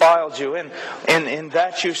we defiled you? In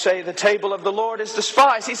that you say, the table of the Lord is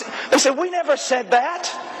despised. They said, we never said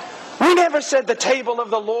that. We never said the table of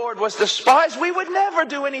the Lord was despised. We would never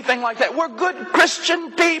do anything like that. We're good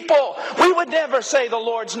Christian people. We would never say the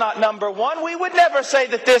Lord's not number one. We would never say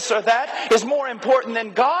that this or that is more important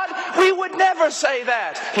than God. We would never say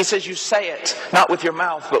that. He says, you say it, not with your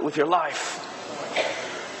mouth, but with your life.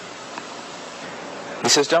 He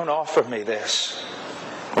says, don't offer me this.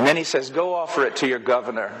 And then he says, go offer it to your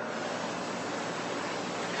governor.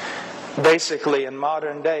 Basically, in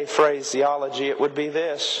modern day phraseology, it would be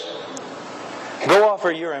this. Go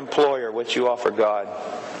offer your employer what you offer God.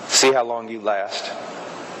 See how long you last.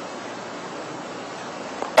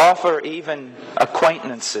 Offer even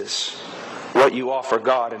acquaintances what you offer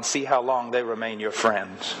God and see how long they remain your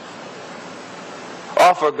friends.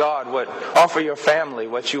 Offer your family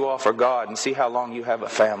what you offer God and see how long you have a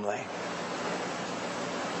family.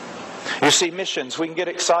 You see, missions, we can get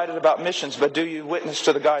excited about missions, but do you witness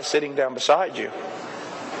to the guy sitting down beside you?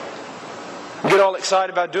 You get all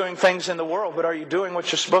excited about doing things in the world, but are you doing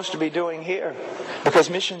what you're supposed to be doing here?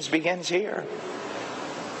 Because missions begins here.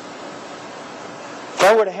 If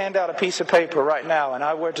I were to hand out a piece of paper right now and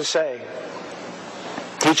I were to say,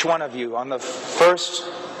 each one of you, on the first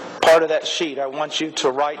part of that sheet, I want you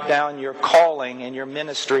to write down your calling and your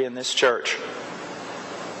ministry in this church.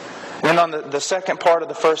 Then on the second part of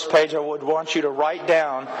the first page, I would want you to write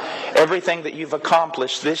down everything that you've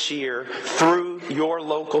accomplished this year through your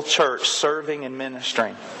local church, serving and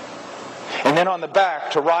ministering. And then on the back,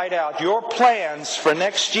 to write out your plans for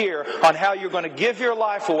next year on how you're going to give your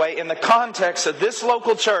life away in the context of this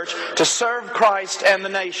local church to serve Christ and the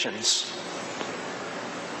nations.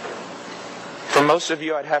 For most of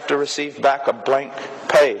you, I'd have to receive back a blank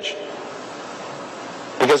page.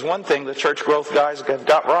 Because one thing the church growth guys have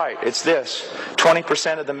got right, it's this.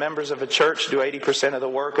 20% of the members of a church do 80% of the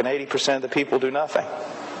work and 80% of the people do nothing.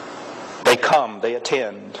 They come, they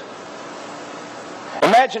attend.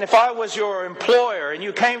 Imagine if I was your employer and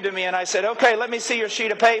you came to me and I said, okay, let me see your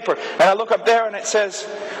sheet of paper. And I look up there and it says,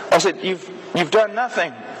 I said, you've done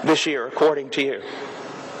nothing this year according to you.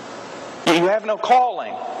 You have no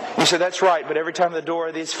calling. You said, that's right, but every time the door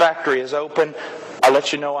of this factory is open, I'll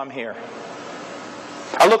let you know I'm here.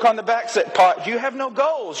 I look on the back part. You have no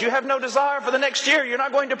goals. You have no desire for the next year. You're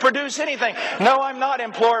not going to produce anything. No, I'm not,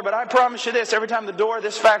 employer, but I promise you this. Every time the door of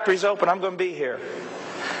this factory is open, I'm going to be here.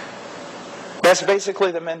 That's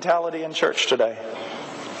basically the mentality in church today.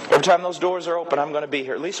 Every time those doors are open, I'm going to be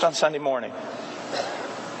here, at least on Sunday morning.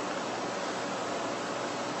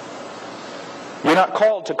 You're not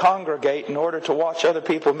called to congregate in order to watch other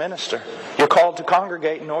people minister. You're called to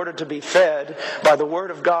congregate in order to be fed by the Word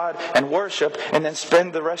of God and worship, and then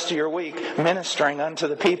spend the rest of your week ministering unto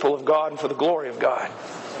the people of God and for the glory of God.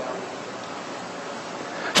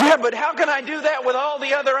 Yeah, but how can I do that with all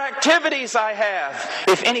the other activities I have?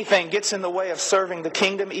 If anything gets in the way of serving the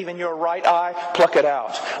kingdom, even your right eye, pluck it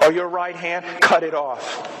out. Or your right hand, cut it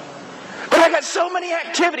off. But I got so many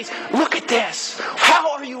activities. Look at this.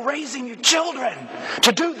 How are you raising your children?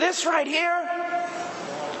 To do this right here?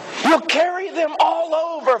 You'll carry them all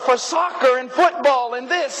over for soccer and football and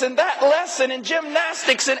this and that lesson and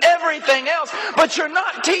gymnastics and everything else. But you're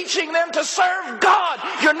not teaching them to serve God.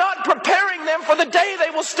 You're not preparing them for the day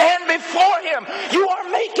they will stand before Him. You are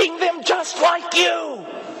making them just like you.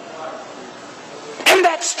 And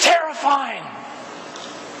that's terrifying.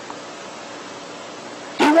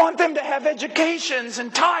 You want them to have educations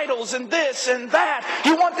and titles and this and that.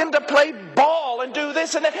 You want them to play ball and do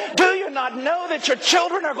this and that. Do you not know that your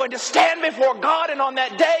children are going to stand before God, and on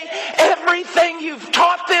that day, everything you've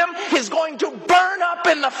taught them is going to burn up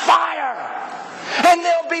in the fire? And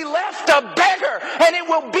they'll be left a beggar, and it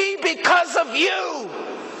will be because of you.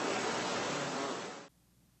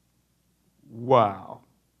 Wow.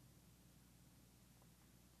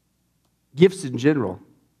 Gifts in general.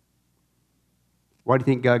 Why do you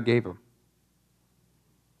think God gave them?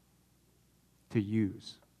 To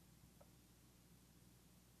use.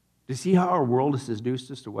 Do you see how our world has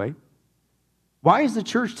seduced us away? Why is the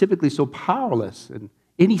church typically so powerless and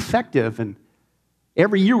ineffective? And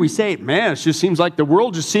every year we say, man, it just seems like the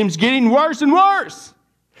world just seems getting worse and worse.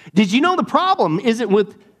 Did you know the problem isn't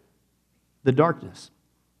with the darkness?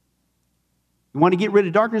 You want to get rid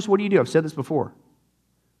of darkness? What do? I've said this before.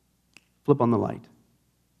 Flip on the light.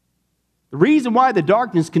 The reason why the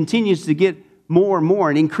darkness continues to get more and more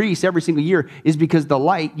and increase every single year is because the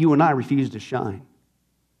light, you and I, refuse to shine.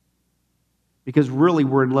 Because really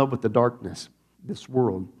we're in love with the darkness, this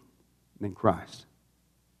world, than Christ.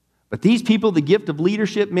 But these people, the gift of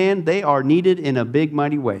leadership, man, they are needed in a big,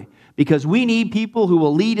 mighty way. Because we need people who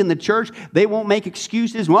will lead in the church. They won't make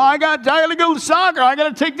excuses. Well, I got to go to soccer. I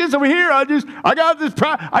got to take this over here. I got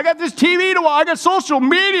this TV to watch. I got social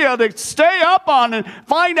media to stay up on and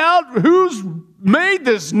find out who's made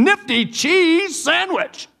this nifty cheese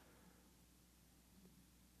sandwich.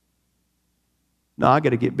 No, I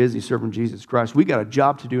got to get busy serving Jesus Christ. We got a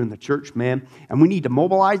job to do in the church, man. And we need to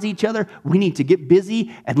mobilize each other. We need to get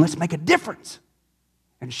busy and let's make a difference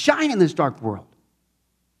and shine in this dark world.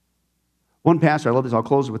 One pastor, I love this, I'll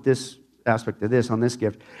close with this aspect of this on this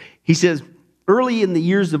gift. He says, early in the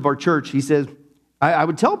years of our church, he says, I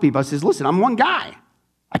would tell people, I says, listen, I'm one guy.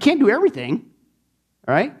 I can't do everything,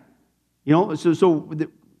 all right? You know,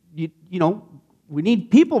 we need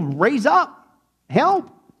people to raise up, help.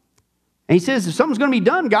 And he says, if something's going to be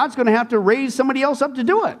done, God's going to have to raise somebody else up to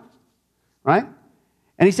do it, right?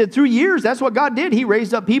 And he said, through years, that's what God did. He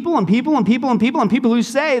raised up people and people and people and people and people who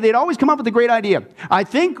say, they'd always come up with a great idea. I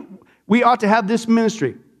think we ought to have this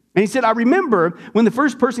ministry. And he said, I remember when the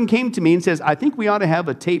first person came to me and says, I think we ought to have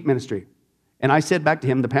a tape ministry. And I said back to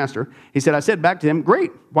him, the pastor, I said back to him,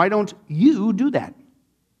 great, why don't you do that?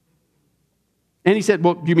 And he said,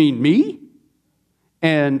 well, do you mean me?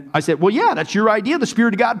 And I said, well, yeah, that's your idea. The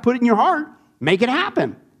Spirit of God put it in your heart. Make it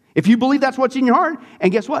happen. If you believe that's what's in your heart.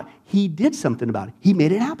 And guess what? He did something about it. He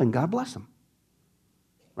made it happen. God bless him.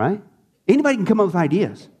 Right? Anybody can come up with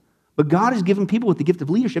ideas. But God has given people with the gift of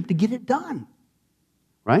leadership to get it done,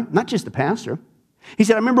 right? Not just the pastor. He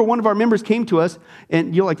said, I remember one of our members came to us,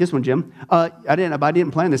 and you'll like this one, Jim. I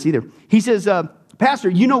didn't plan this either. He says, Pastor,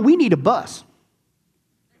 you know, we need a bus.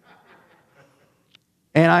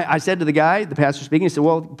 And I said to the guy, the pastor speaking, he said,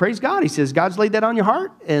 well, praise God. He says, God's laid that on your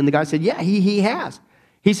heart? And the guy said, yeah, he has.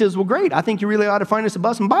 He says, well, great. I think you really ought to find us a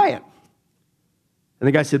bus and buy it. And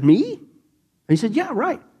the guy said, me? And he said, yeah,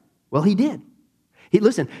 right. Well, he did.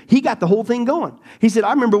 He got the whole thing going. He said,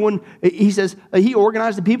 I remember when, he says, he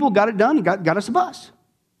organized the people, got it done, and got us a bus.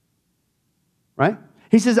 Right?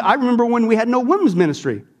 He says, I remember when we had no women's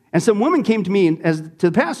ministry. And some women came to me,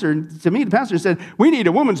 the pastor said, we need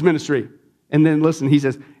a women's ministry. And then listen, he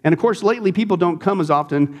says, and of course, lately people don't come as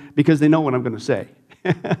often because they know what I'm going to say.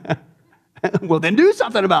 Well, then do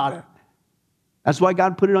something about it. That's why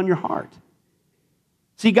God put it on your heart.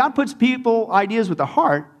 See, God puts people ideas with the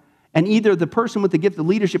heart, and either the person with the gift of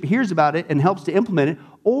leadership hears about it and helps to implement it,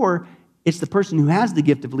 or it's the person who has the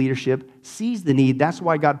gift of leadership, sees the need. That's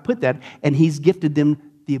why God put that, and he's gifted them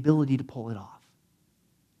the ability to pull it off.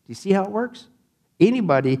 Do you see how it works?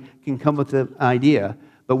 Anybody can come with an idea,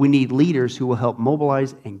 but we need leaders who will help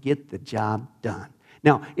mobilize and get the job done.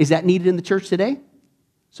 Now, is that needed in the church today?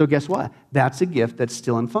 So guess what? That's a gift that's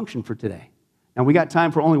still in function for today. Now, we got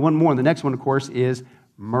time for only one more. And the next one, of course, is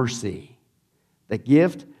mercy. The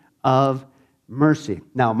gift of mercy.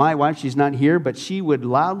 Now, my wife, she's not here, but she would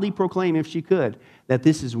loudly proclaim, if she could, that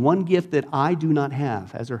this is one gift that I do not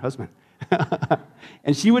have as her husband.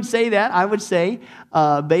 And she would say that, I would say,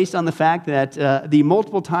 based on the fact that the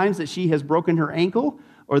multiple times that she has broken her ankle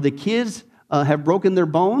or the kids have broken their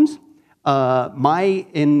bones, my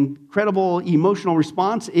incredible emotional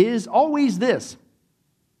response is always this: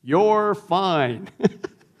 you're fine.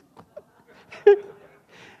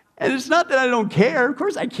 And it's not that I don't care. Of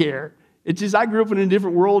course I care. It's just I grew up in a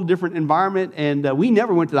different world, different environment, and we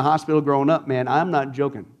never went to the hospital growing up, man. I'm not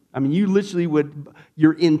joking. I mean, you literally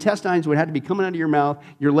your intestines would have to be coming out of your mouth.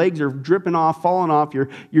 Your legs are dripping off, falling off. You're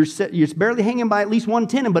barely hanging by at least one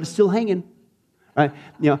tendon, but it's still hanging. Right?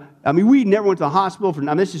 You know, I mean, we never went to the hospital for.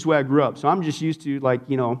 Now, this is where I grew up, so I'm just used to, like,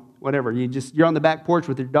 you know, whatever. You're on the back porch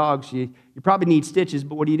with your dogs. You probably need stitches,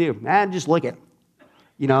 but what do? Just lick it.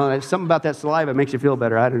 You know, something about that saliva makes you feel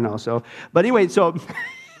better. I don't know. So, but anyway, so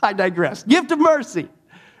I digress. Gift of mercy.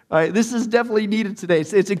 All right, this is definitely needed today.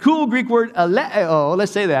 It's a cool Greek word, aleo.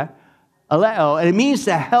 Let's say that, aleo, and it means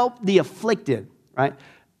to help the afflicted. Right.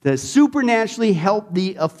 To supernaturally help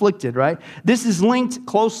the afflicted, right? This is linked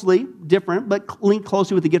closely, different, but linked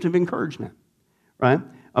closely with the gift of encouragement, right?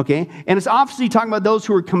 Okay, and it's obviously talking about those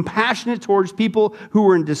who are compassionate towards people who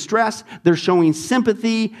are in distress. They're showing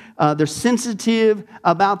sympathy. They're sensitive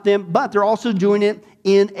about them, but they're also doing it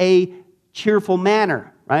in a cheerful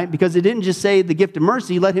manner, right? Because it didn't just say the gift of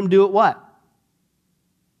mercy. Let him do it what?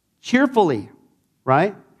 Cheerfully,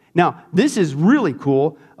 right? Now, this is really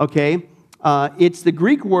cool, okay? It's the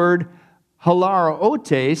Greek word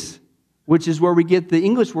hilariotes, which is where we get the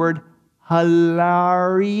English word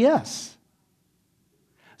hilarious.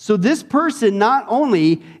 So this person not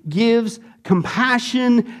only gives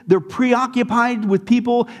compassion, they're preoccupied with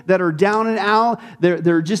people that are down and out,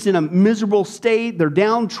 they're just in a miserable state, they're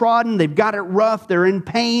downtrodden, they've got it rough, they're in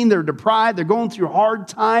pain, they're deprived, they're going through hard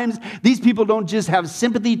times. These people don't just have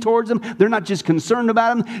sympathy towards them, they're not just concerned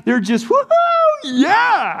about them, they're just, woohoo,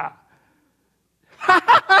 yeah!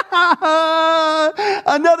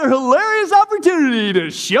 Another hilarious opportunity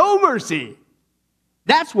to show mercy.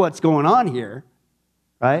 That's what's going on here,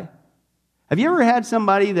 right? Have you ever had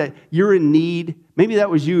somebody that you're in need? Maybe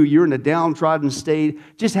that was you. You're in a downtrodden state,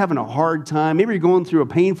 just having a hard time. Maybe you're going through a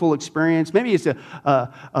painful experience. Maybe it's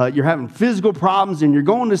you're having physical problems and you're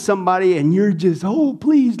going to somebody and you're just, oh,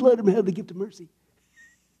 please let them have the gift of mercy.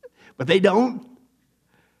 But they don't.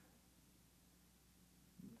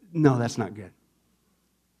 No, that's not good.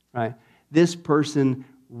 Right? This person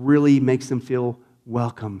really makes them feel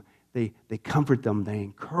welcome. They comfort them. They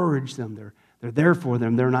encourage them. They're there for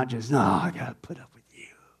them. They're not just, I got to put up with you.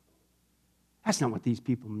 That's not what these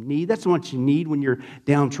people need. That's not what you need when you're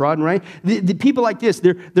downtrodden, right? The people like this,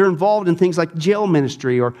 they're involved in things like jail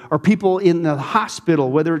ministry or people in the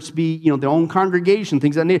hospital, whether it's be, their own congregation,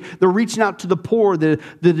 things like that. They're reaching out to the poor, the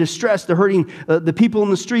distressed, the hurting, the people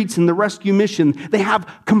in the streets and the rescue mission. They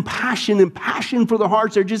have compassion and passion for their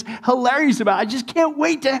hearts. They're just hilarious about it. I just can't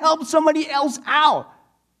wait to help somebody else out.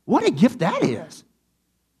 What a gift that is.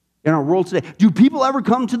 In our world today, do people ever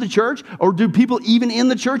come to the church, or do people even in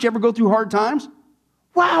the church ever go through hard times?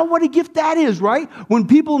 Wow, what a gift that is, right? When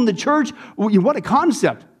people in the church, what a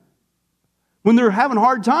concept. When they're having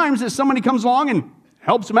hard times, that somebody comes along and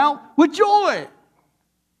helps them out with joy.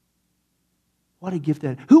 What a gift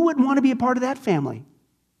that is. Who wouldn't want to be a part of that family?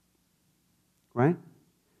 Right?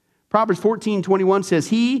 Proverbs 14:21 says,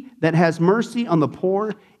 he that has mercy on the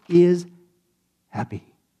poor is happy.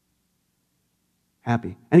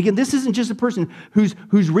 Happy. And again, this isn't just a person who's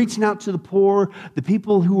reaching out to the poor, the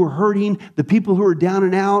people who are hurting, the people who are down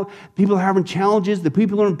and out, people who are having challenges, the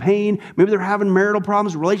people who are in pain. Maybe they're having marital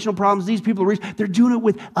problems, relational problems. These people they're doing it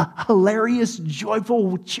with a hilarious,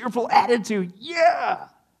 joyful, cheerful attitude. Yeah!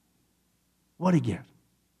 What a gift.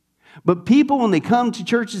 But people, when they come to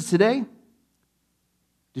churches today,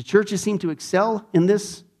 do churches seem to excel in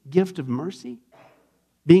this gift of mercy?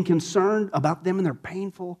 Being concerned about them and their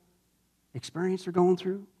painful experience they're going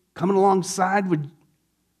through? Coming alongside with...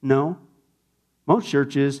 No. Most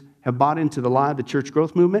churches have bought into the lie of the church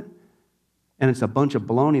growth movement, and it's a bunch of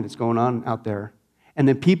baloney that's going on out there. And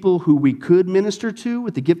the people who we could minister to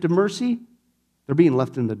with the gift of mercy, they're being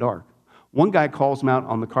left in the dark. One guy calls them out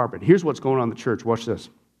on the carpet. Here's what's going on in the church. Watch this.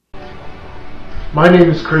 My name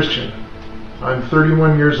is Christian. I'm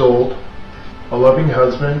 31 years old, a loving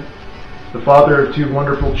husband, the father of 2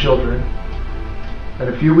 wonderful children. And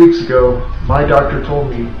a few weeks ago, my doctor told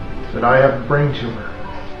me that I have a brain tumor.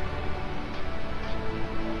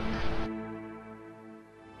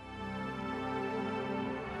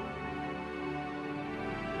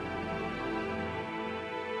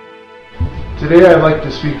 Today I'd like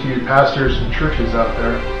to speak to you pastors and churches out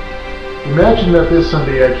there. Imagine that this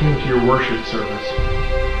Sunday I came to your worship service.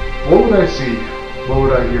 What would I see? What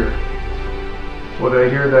would I hear? Would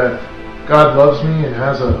I hear that God loves me and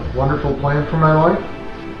has a wonderful plan for my life?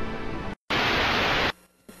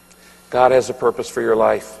 God has a purpose for your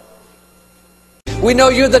life. We know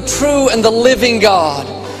you're the true and the living God,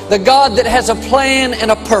 the God that has a plan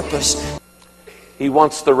and a purpose. He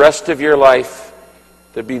wants the rest of your life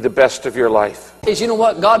to be the best of your life. You know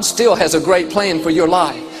what? God still has a great plan for your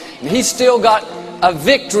life. And He's still got a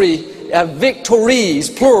victory, victories,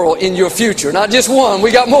 plural, in your future. Not just one.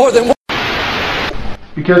 We got more than one.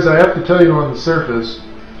 Because I have to tell you, on the surface,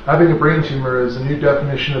 having a brain tumor is a new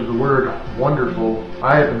definition of the word wonderful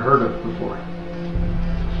I haven't heard of before.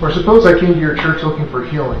 Or suppose I came to your church looking for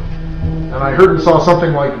healing, and I heard and saw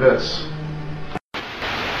something like this.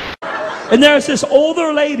 And there's this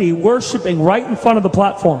older lady worshiping right in front of the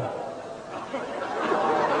platform.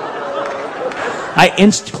 I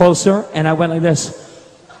inched closer and I went like this.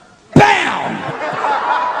 BAM!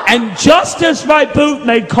 And just as my boot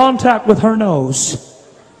made contact with her nose,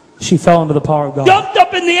 she fell into the power of God. Jumped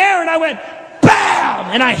up in the air and I went,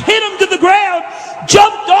 BAM! And I hit him to the ground,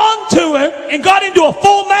 jumped onto him, and got into a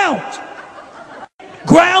full mount.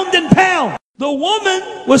 Ground and pound. The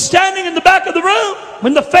woman was standing in the back of the room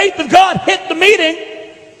when the faith of God hit the meeting,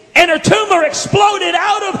 and her tumor exploded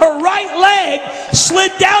out of her right leg,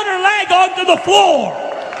 slid down her leg onto the floor.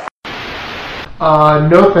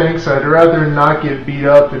 No thanks. I'd rather not get beat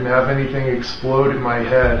up and have anything explode in my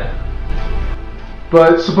head.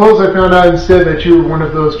 But suppose I found out instead that you were one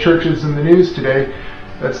of those churches in the news today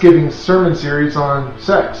that's giving sermon series on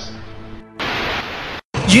sex.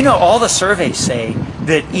 You know, all the surveys say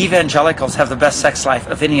that evangelicals have the best sex life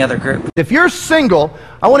of any other group. If you're single,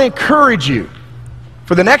 I want to encourage you,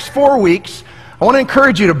 for the next 4 weeks, I want to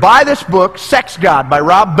encourage you to buy this book, Sex God by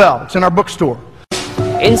Rob Bell. It's in our bookstore.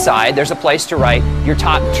 Inside, there's a place to write your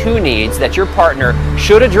top 2 needs that your partner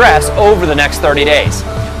should address over the next 30 days.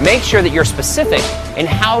 Make sure that you're specific in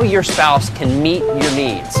how your spouse can meet your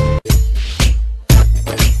needs.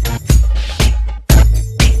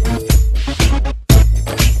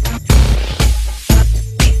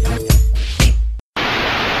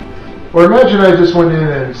 Or imagine I just went in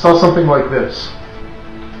and saw something like this.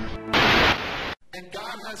 And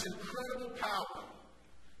God has incredible power.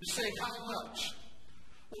 You say, how much?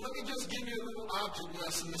 Well, let me just give you a little object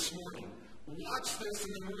lesson this morning. Watch this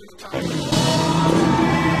and then we're going to talk about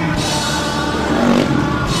it.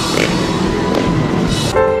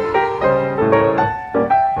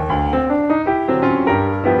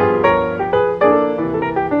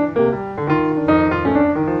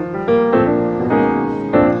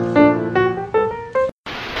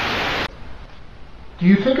 Do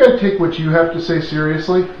you think I'd take what you have to say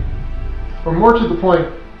seriously? Or more to the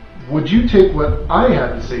point, would you take what I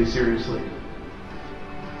had to say seriously?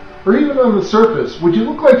 Or even on the surface, would you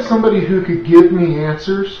look like somebody who could give me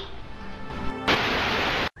answers?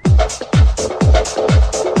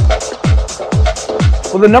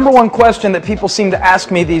 Well, the number one question that people seem to ask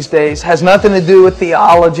me these days has nothing to do with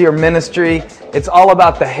theology or ministry. It's all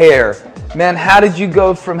about the hair. Man, how did you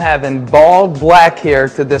go from having bald black hair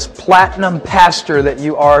to this platinum pastor that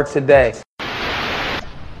you are today?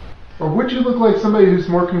 Or would you look like somebody who's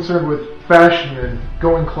more concerned with fashion and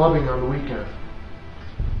going clubbing on the weekend?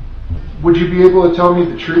 Would you be able to tell me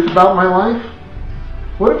the truth about my life?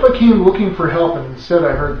 What if I came looking for help and instead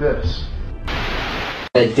I heard this?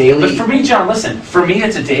 But for me, John, listen, for me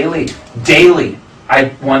it's a daily.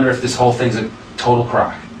 I wonder if this whole thing's a total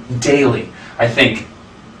crock. Daily. I think,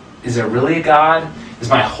 is there really a God? Is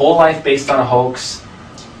my whole life based on a hoax?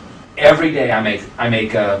 Every day I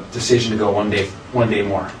make a decision to go one day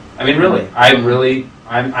more. I mean, really,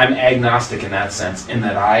 I'm agnostic in that sense, in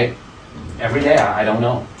that every day I don't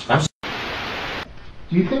know.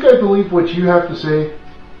 Do you think I believe what you have to say,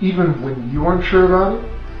 even when you aren't sure about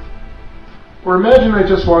it? Or imagine I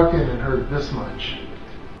just walked in and heard this much.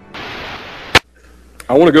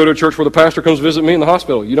 I want to go to a church where the pastor comes visit me in the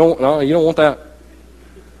hospital. You don't want that.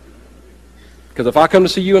 Because if I come to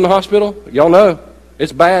see you in the hospital, y'all know,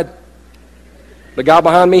 it's bad. The guy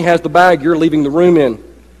behind me has the bag you're leaving the room in.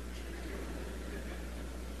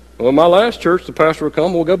 Well, my last church, the pastor will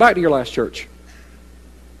come, we'll go back to your last church.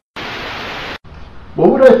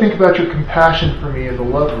 What would I think about your compassion for me and the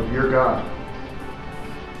love of your God?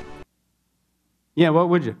 Yeah, what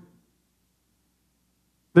would you?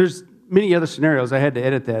 There's many other scenarios. I had to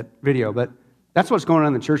edit that video, but that's what's going on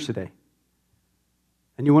in the church today.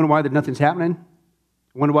 And you wonder why that nothing's happening?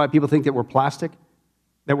 You wonder why people think that we're plastic,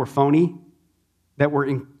 that we're phony, that we're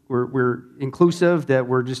we're inclusive, that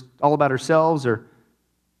we're just all about ourselves, or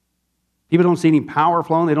people don't see any power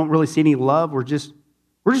flowing, they don't really see any love. We're just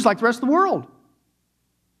like the rest of the world.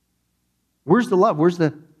 Where's the love? Where's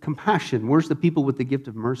the compassion? Where's the people with the gift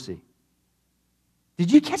of mercy?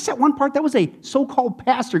 Did you catch that one part? That was a so-called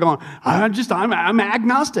pastor going, I'm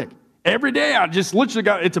agnostic. Every day I just literally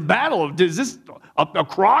got, it's a battle. Is this a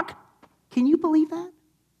crock? Can you believe that?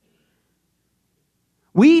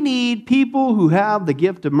 We need people who have the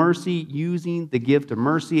gift of mercy, using the gift of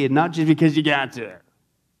mercy, and not just because you got to.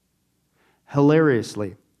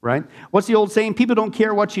 Hilariously, right? What's the old saying? People don't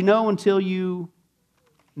care what you know until you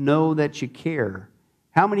know that you care.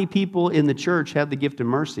 How many people in the church have the gift of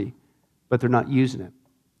mercy, but they're not using it?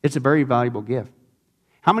 It's a very valuable gift.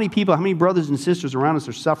 How many people, how many brothers and sisters around us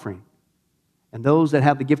are suffering? And those that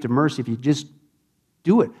have the gift of mercy, if you just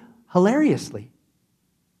do it hilariously,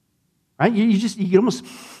 right? You can almost,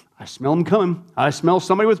 I smell them coming. I smell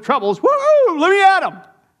somebody with troubles. Woo! Let me at them.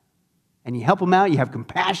 And you help them out. You have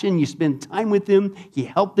compassion. You spend time with them. You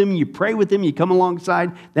help them. You pray with them. You come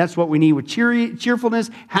alongside. That's what we need with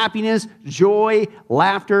cheerfulness, happiness, joy,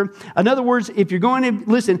 laughter. In other words, if you're going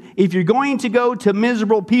to go to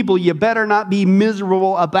miserable people, you better not be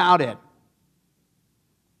miserable about it.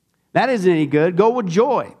 That isn't any good. Go with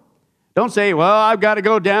joy. Don't say, well, I've got to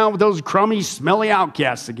go down with those crummy, smelly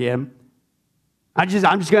outcasts again. I'm just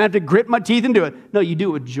going to have to grit my teeth and do it. No, you do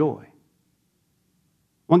it with joy.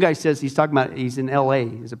 One guy says, he's in L.A.,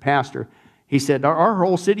 he's a pastor. He said, our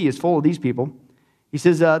whole city is full of these people. He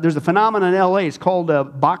says, there's a phenomenon in L.A., it's called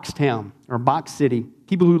Box Town, or Box City.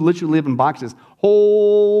 People who literally live in boxes.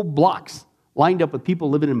 Whole blocks lined up with people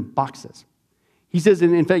living in boxes. He says,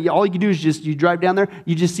 in fact, all you can do is you drive down there,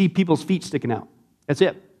 you just see people's feet sticking out. That's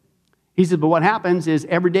it. He said, but what happens is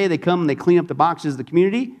every day they come and they clean up the boxes of the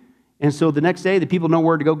community. And so the next day, the people know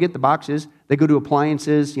where to go get the boxes. They go to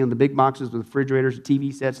appliances, the big boxes with refrigerators,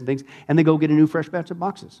 TV sets and things, and they go get a new fresh batch of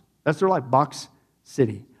boxes. That's their life, Box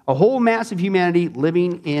City. A whole mass of humanity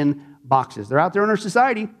living in boxes. They're out there in our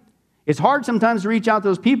society. It's hard sometimes to reach out to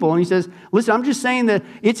those people. And he says, listen, I'm just saying that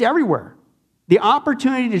it's everywhere. The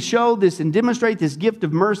opportunity to show this and demonstrate this gift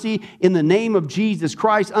of mercy in the name of Jesus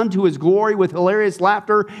Christ unto his glory with hilarious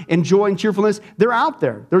laughter and joy and cheerfulness, they're out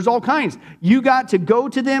there. There's all kinds. You got to go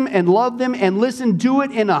to them and love them and listen, do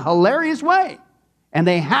it in a hilarious way. And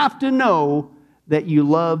they have to know that you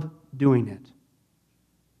love doing it.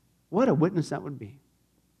 What a witness that would be.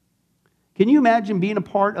 Can you imagine being a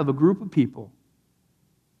part of a group of people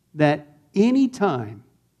that anytime,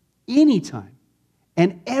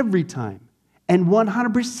 and every time, and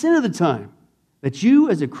 100% of the time that you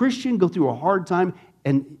as a Christian go through a hard time,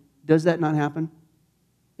 and does that not happen?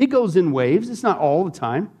 It goes in waves. It's not all the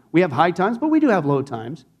time. We have high times, but we do have low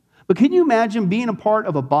times. But can you imagine being a part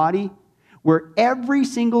of a body where every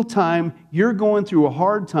single time you're going through a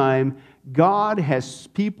hard time, God has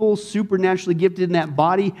people supernaturally gifted in that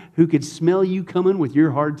body who could smell you coming with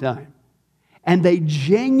your hard time? And they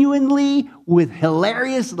genuinely, with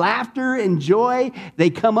hilarious laughter and joy,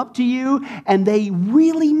 they come up to you and they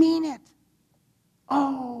really mean it.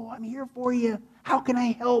 Oh, I'm here for you. How can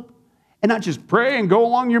I help? And not just pray and go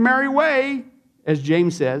along your merry way, as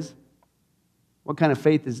James says. What kind of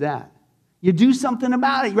faith is that? You do something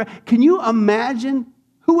about it. Right? Can you imagine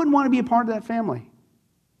who wouldn't want to be a part of that family?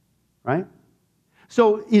 Right?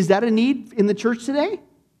 So is that a need in the church today?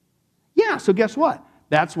 Yeah, so guess what?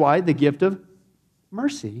 That's why the gift of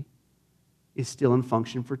mercy is still in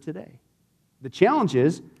function for today. The challenge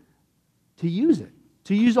is to use it,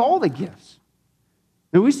 to use all the gifts.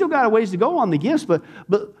 And we still got a ways to go on the gifts, but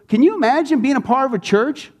can you imagine being a part of a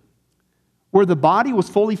church where the body was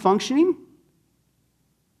fully functioning?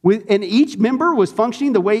 And each member was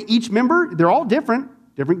functioning the way each member, they're all different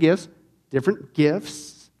gifts,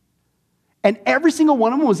 and every single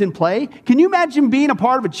one of them was in play. Can you imagine being a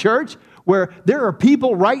part of a church where there are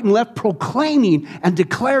people right and left proclaiming and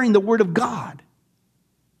declaring the word of God?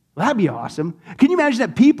 Well, that'd be awesome. Can you imagine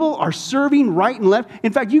that people are serving right and left?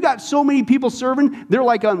 In fact, you got so many people serving, they're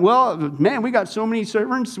like, well, man, we got so many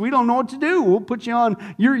servants, we don't know what to do. We'll put you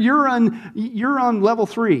on, you're on level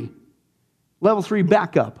 3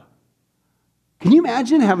 backup. Can you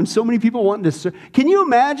imagine having so many people wanting to serve? Can you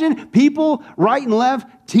imagine people right and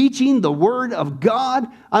left teaching the Word of God.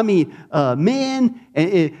 I mean, men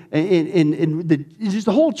and just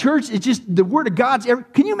the whole church. It's just the Word of God's.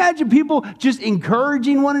 Can you imagine people just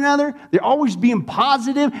encouraging one another? They're always being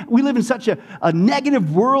positive. We live in such a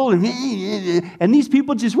negative world, and these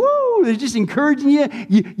people just, woo, they're just encouraging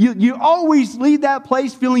you. You always leave that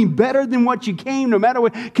place feeling better than what you came, no matter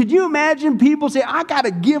what. Could you imagine people say, I got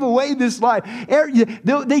to give away this life?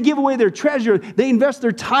 They give away their treasure. They invest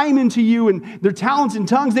their time into you and their talents and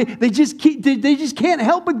tongues. They just can't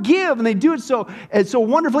help but give, and they do it so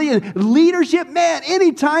wonderfully. And leadership, man,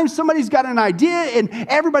 anytime somebody's got an idea and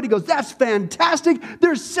everybody goes, that's fantastic.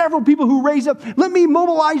 There's several people who raise up. Let me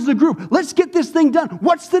mobilize the group. Let's get this thing done.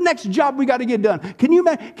 What's the next job we got to get done? Can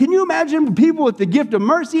you imagine people with the gift of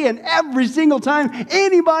mercy, and every single time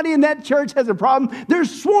anybody in that church has a problem,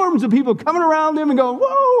 there's swarms of people coming around them and going,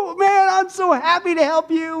 whoa, man, I'm so happy to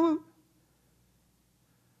help you.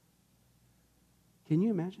 Can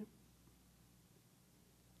you imagine?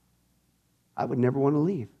 I would never want to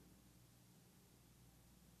leave.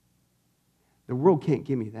 The world can't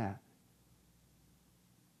give me that.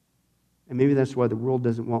 And maybe that's why the world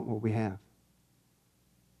doesn't want what we have.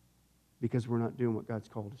 Because we're not doing what God's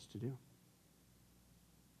called us to do.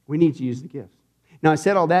 We need to use the gifts. Now, I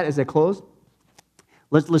said all that as I close.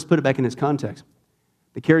 Let's put it back in its context.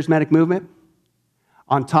 The charismatic movement,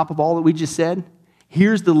 on top of all that we just said,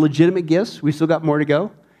 here's the legitimate gifts. We still got more to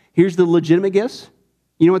go. Here's the legitimate gifts.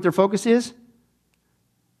 You know what their focus is?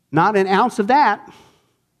 Not an ounce of that.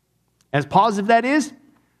 As positive that is,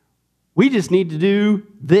 we just need to do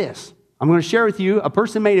this. I'm going to share with you, a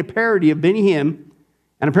person made a parody of Benny Hinn,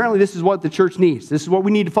 and apparently this is what the church needs. This is what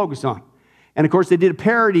we need to focus on. And of course, they did a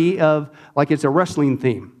parody of, like it's a wrestling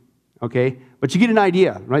theme, okay? But you get an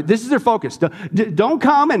idea, right? This is their focus. Don't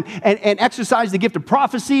come and exercise the gift of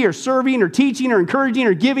prophecy or serving or teaching or encouraging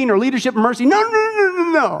or giving or leadership and mercy.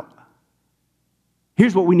 No.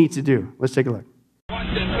 Here's what we need to do. Let's take a look. Watch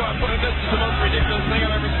this. This is the most ridiculous thing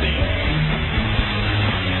I've ever seen.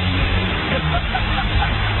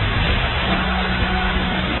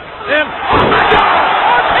 Oh my God!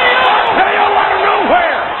 RKO out of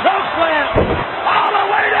nowhere! No slam! All the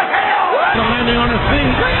way to hell! The landing on his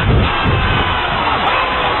feet.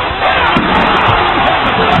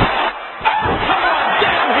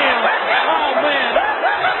 Damn him! Oh man!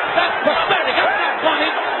 That's pathetic! That's not funny!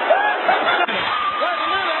 Wait a minute!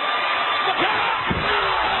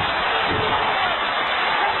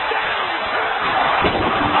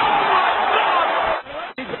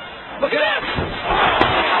 Look at that!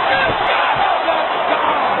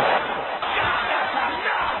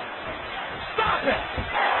 Stop it!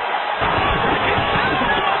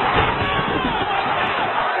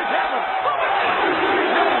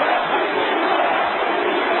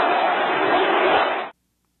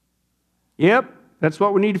 Yep, that's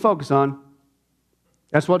what we need to focus on.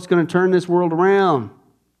 That's what's going to turn this world around.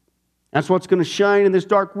 That's what's going to shine in this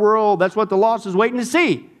dark world. That's what the lost is waiting to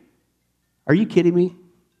see. Are you kidding me?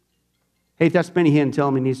 Hey, if that's Benny Hinn, tell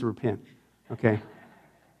him he needs to repent. Okay?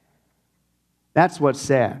 That's what's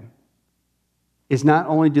sad. Is not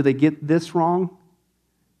only do they get this wrong,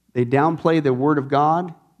 they downplay the Word of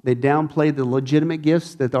God, they downplay the legitimate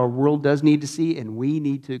gifts that our world does need to see and we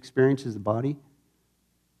need to experience as a body,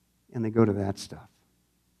 and they go to that stuff.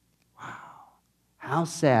 Wow. How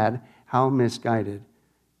sad, how misguided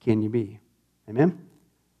can you be? Amen?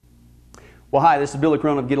 Well, hi, this is Billy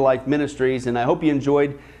Crone of Get a Life Ministries, and I hope you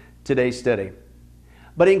enjoyed today's study.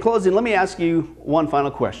 But in closing, let me ask you one final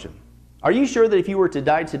question. Are you sure that if you were to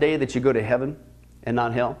die today that you go to heaven and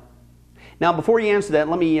not hell? Now, before you answer that,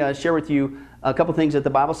 let me share with you a couple things that the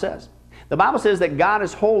Bible says. The Bible says that God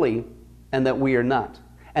is holy and that we are not.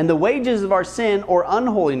 And the wages of our sin or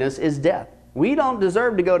unholiness is death. We don't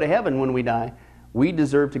deserve to go to heaven when we die. We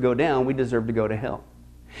deserve to go down. We deserve to go to hell.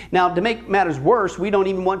 Now, to make matters worse, we don't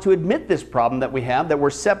even want to admit this problem that we have, that we're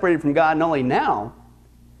separated from God not only now,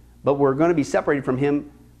 but we're going to be separated from Him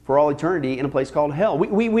for all eternity in a place called hell.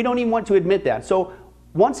 We don't even want to admit that. So,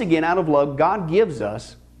 once again, out of love, God gives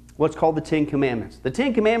us what's called the Ten Commandments. The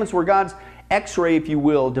Ten Commandments were God's x-ray, if you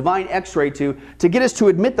will, divine x-ray to get us to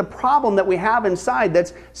admit the problem that we have inside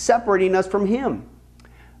that's separating us from Him.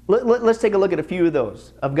 Let's take a look at a few of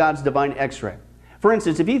those, of God's divine x-ray. For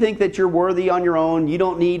instance, if you think that you're worthy on your own, you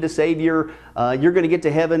don't need a Savior, you're going to get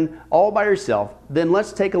to heaven all by yourself, then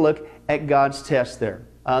let's take a look at God's test there.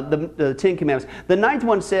 The Ten Commandments. The ninth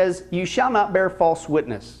one says, you shall not bear false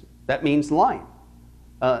witness. That means lying.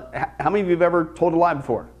 How many of you have ever told a lie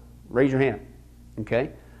before? Raise your hand.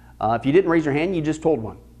 Okay. If you didn't raise your hand, you just told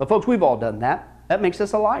one. But folks, we've all done that. That makes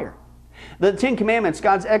us a liar. The Ten Commandments,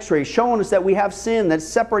 God's x-ray, showing us that we have sin that's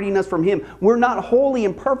separating us from Him. We're not holy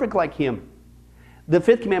and perfect like Him. The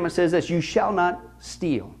fifth commandment says this, you shall not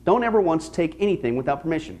steal. Don't ever once take anything without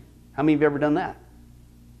permission. How many of you have ever done that?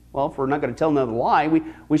 Well, if we're not going to tell another lie,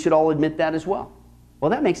 we should all admit that as well.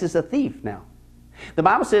 Well, that makes us a thief now. The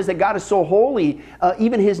Bible says that God is so holy,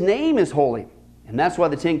 even His name is holy. And that's why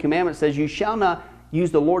the Ten Commandments says you shall not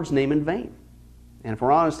use the Lord's name in vain. And if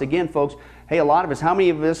we're honest again, folks, hey, a lot of us, how many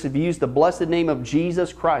of us have used the blessed name of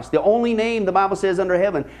Jesus Christ, the only name the Bible says under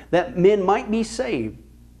heaven that men might be saved?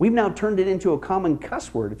 We've now turned it into a common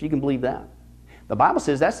cuss word, if you can believe that. The Bible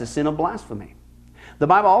says that's the sin of blasphemy. The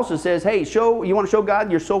Bible also says, hey, you want to show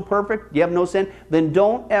God you're so perfect, you have no sin, then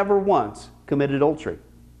don't ever once commit adultery.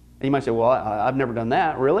 And you might say, well, I've never done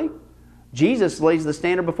that. Really? Jesus lays the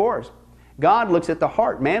standard before us. God looks at the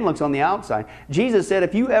heart. Man looks on the outside. Jesus said,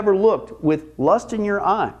 if you ever looked with lust in your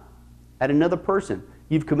eye at another person,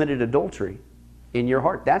 you've committed adultery in your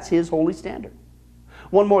heart. That's His holy standard.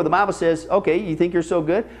 One more, the Bible says, okay, you think you're so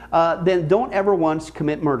good? Then don't ever once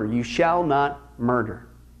commit murder. You shall not murder.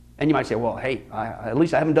 And you might say, well, hey, at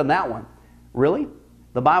least I haven't done that one. Really?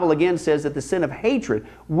 The Bible again says that the sin of hatred,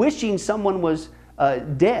 wishing someone was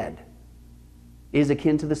dead, is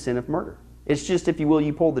akin to the sin of murder. It's just, if you will,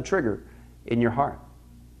 you pull the trigger in your heart.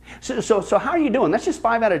 So how are you doing? That's just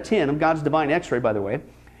 5 out of 10 of God's divine x-ray, by the way,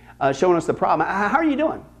 showing us the problem. How are you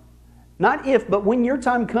doing? Not if, but when your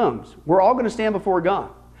time comes, we're all going to stand before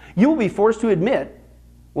God. You will be forced to admit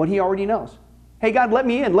what He already knows. Hey, God, let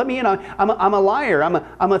me in. Let me in. I'm a liar.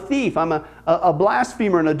 I'm a thief. I'm a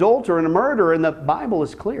blasphemer, an adulterer, and a murderer. And the Bible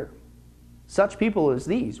is clear. Such people as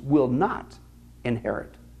these will not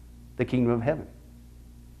inherit the kingdom of heaven.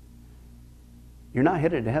 You're not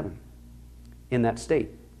headed to heaven. In that state,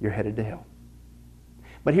 you're headed to hell.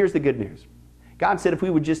 But here's the good news. God said if we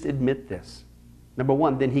would just admit this, number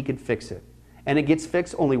one, then He could fix it. And it gets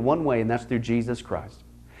fixed only one way, and that's through Jesus Christ.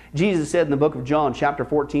 Jesus said in the book of John, chapter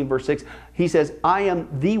 14, verse 6, He says, I am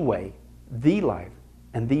the way, the life,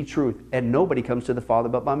 and the truth, and nobody comes to the Father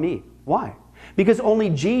but by me. Why? Because only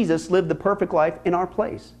Jesus lived the perfect life in our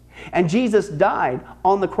place. And Jesus died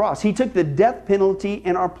on the cross. He took the death penalty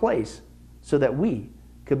in our place so that we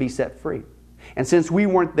could be set free. And since we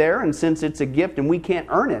weren't there, and since it's a gift and we can't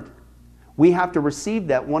earn it, we have to receive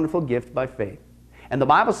that wonderful gift by faith. And the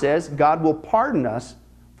Bible says God will pardon us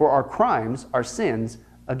for our crimes, our sins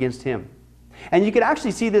against Him. And you could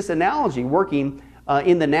actually see this analogy working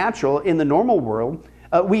in the natural, in the normal world.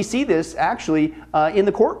 We see this actually in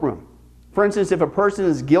the courtroom. For instance, if a person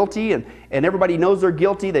is guilty and everybody knows they're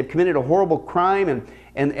guilty, they've committed a horrible crime,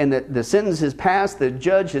 and the sentence has passed, the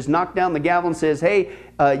judge has knocked down the gavel and says, hey,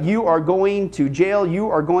 you are going to jail, you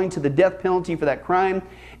are going to the death penalty for that crime.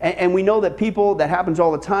 And we know that people, that happens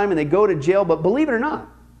all the time, and they go to jail. But believe it or not,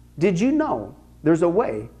 did you know there's a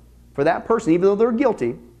way for that person, even though they're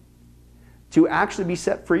guilty, to actually be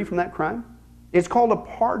set free from that crime? It's called a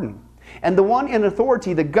pardon. And the one in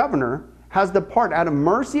authority, the governor, has the part out of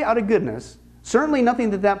mercy, out of goodness. Certainly nothing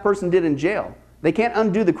that person did in jail. They can't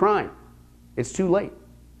undo the crime. It's too late.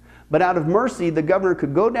 But out of mercy, the governor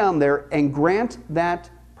could go down there and grant that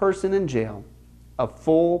person in jail a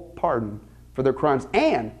full pardon for their crimes.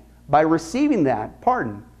 And by receiving that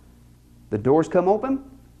pardon, the doors come open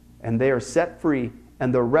and they are set free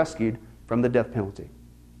and they're rescued from the death penalty.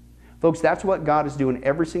 Folks, that's what God is doing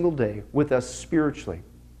every single day with us spiritually.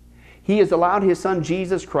 He has allowed His Son,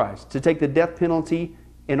 Jesus Christ, to take the death penalty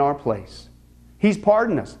in our place. He's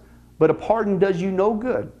pardoned us, but a pardon does you no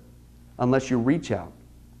good unless you reach out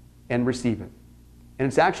and receive it. And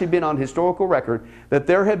it's actually been on historical record that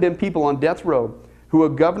there have been people on death row who a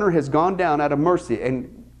governor has gone down out of mercy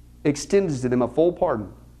and extended to them a full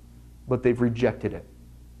pardon, but they've rejected it.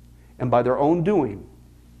 And by their own doing,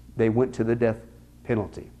 they went to the death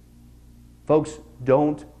penalty. Folks,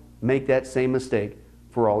 don't make that same mistake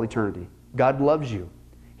for all eternity. God loves you.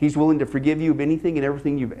 He's willing to forgive you of anything and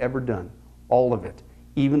everything you've ever done. All of it.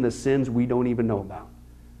 Even the sins we don't even know about.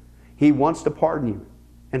 He wants to pardon you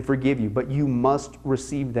and forgive you, but you must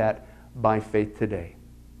receive that by faith today.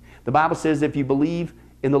 The Bible says if you believe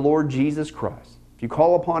in the Lord Jesus Christ, if you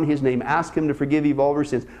call upon His name, ask Him to forgive you of all your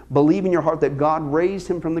sins, believe in your heart that God raised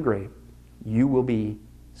Him from the grave, you will be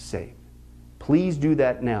saved. Please do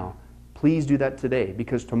that now. Please do that today,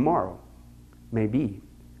 because tomorrow may be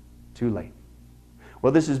too late.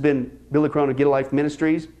 Well, this has been Billy Crone of Get a Life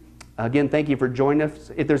Ministries. Again, thank you for joining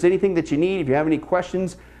us. If there's anything that you need, if you have any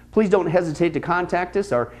questions, please don't hesitate to contact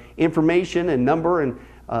us. Our information and number and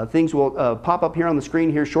things will pop up here on the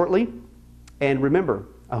screen here shortly. And remember,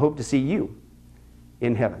 I hope to see you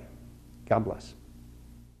in heaven. God bless.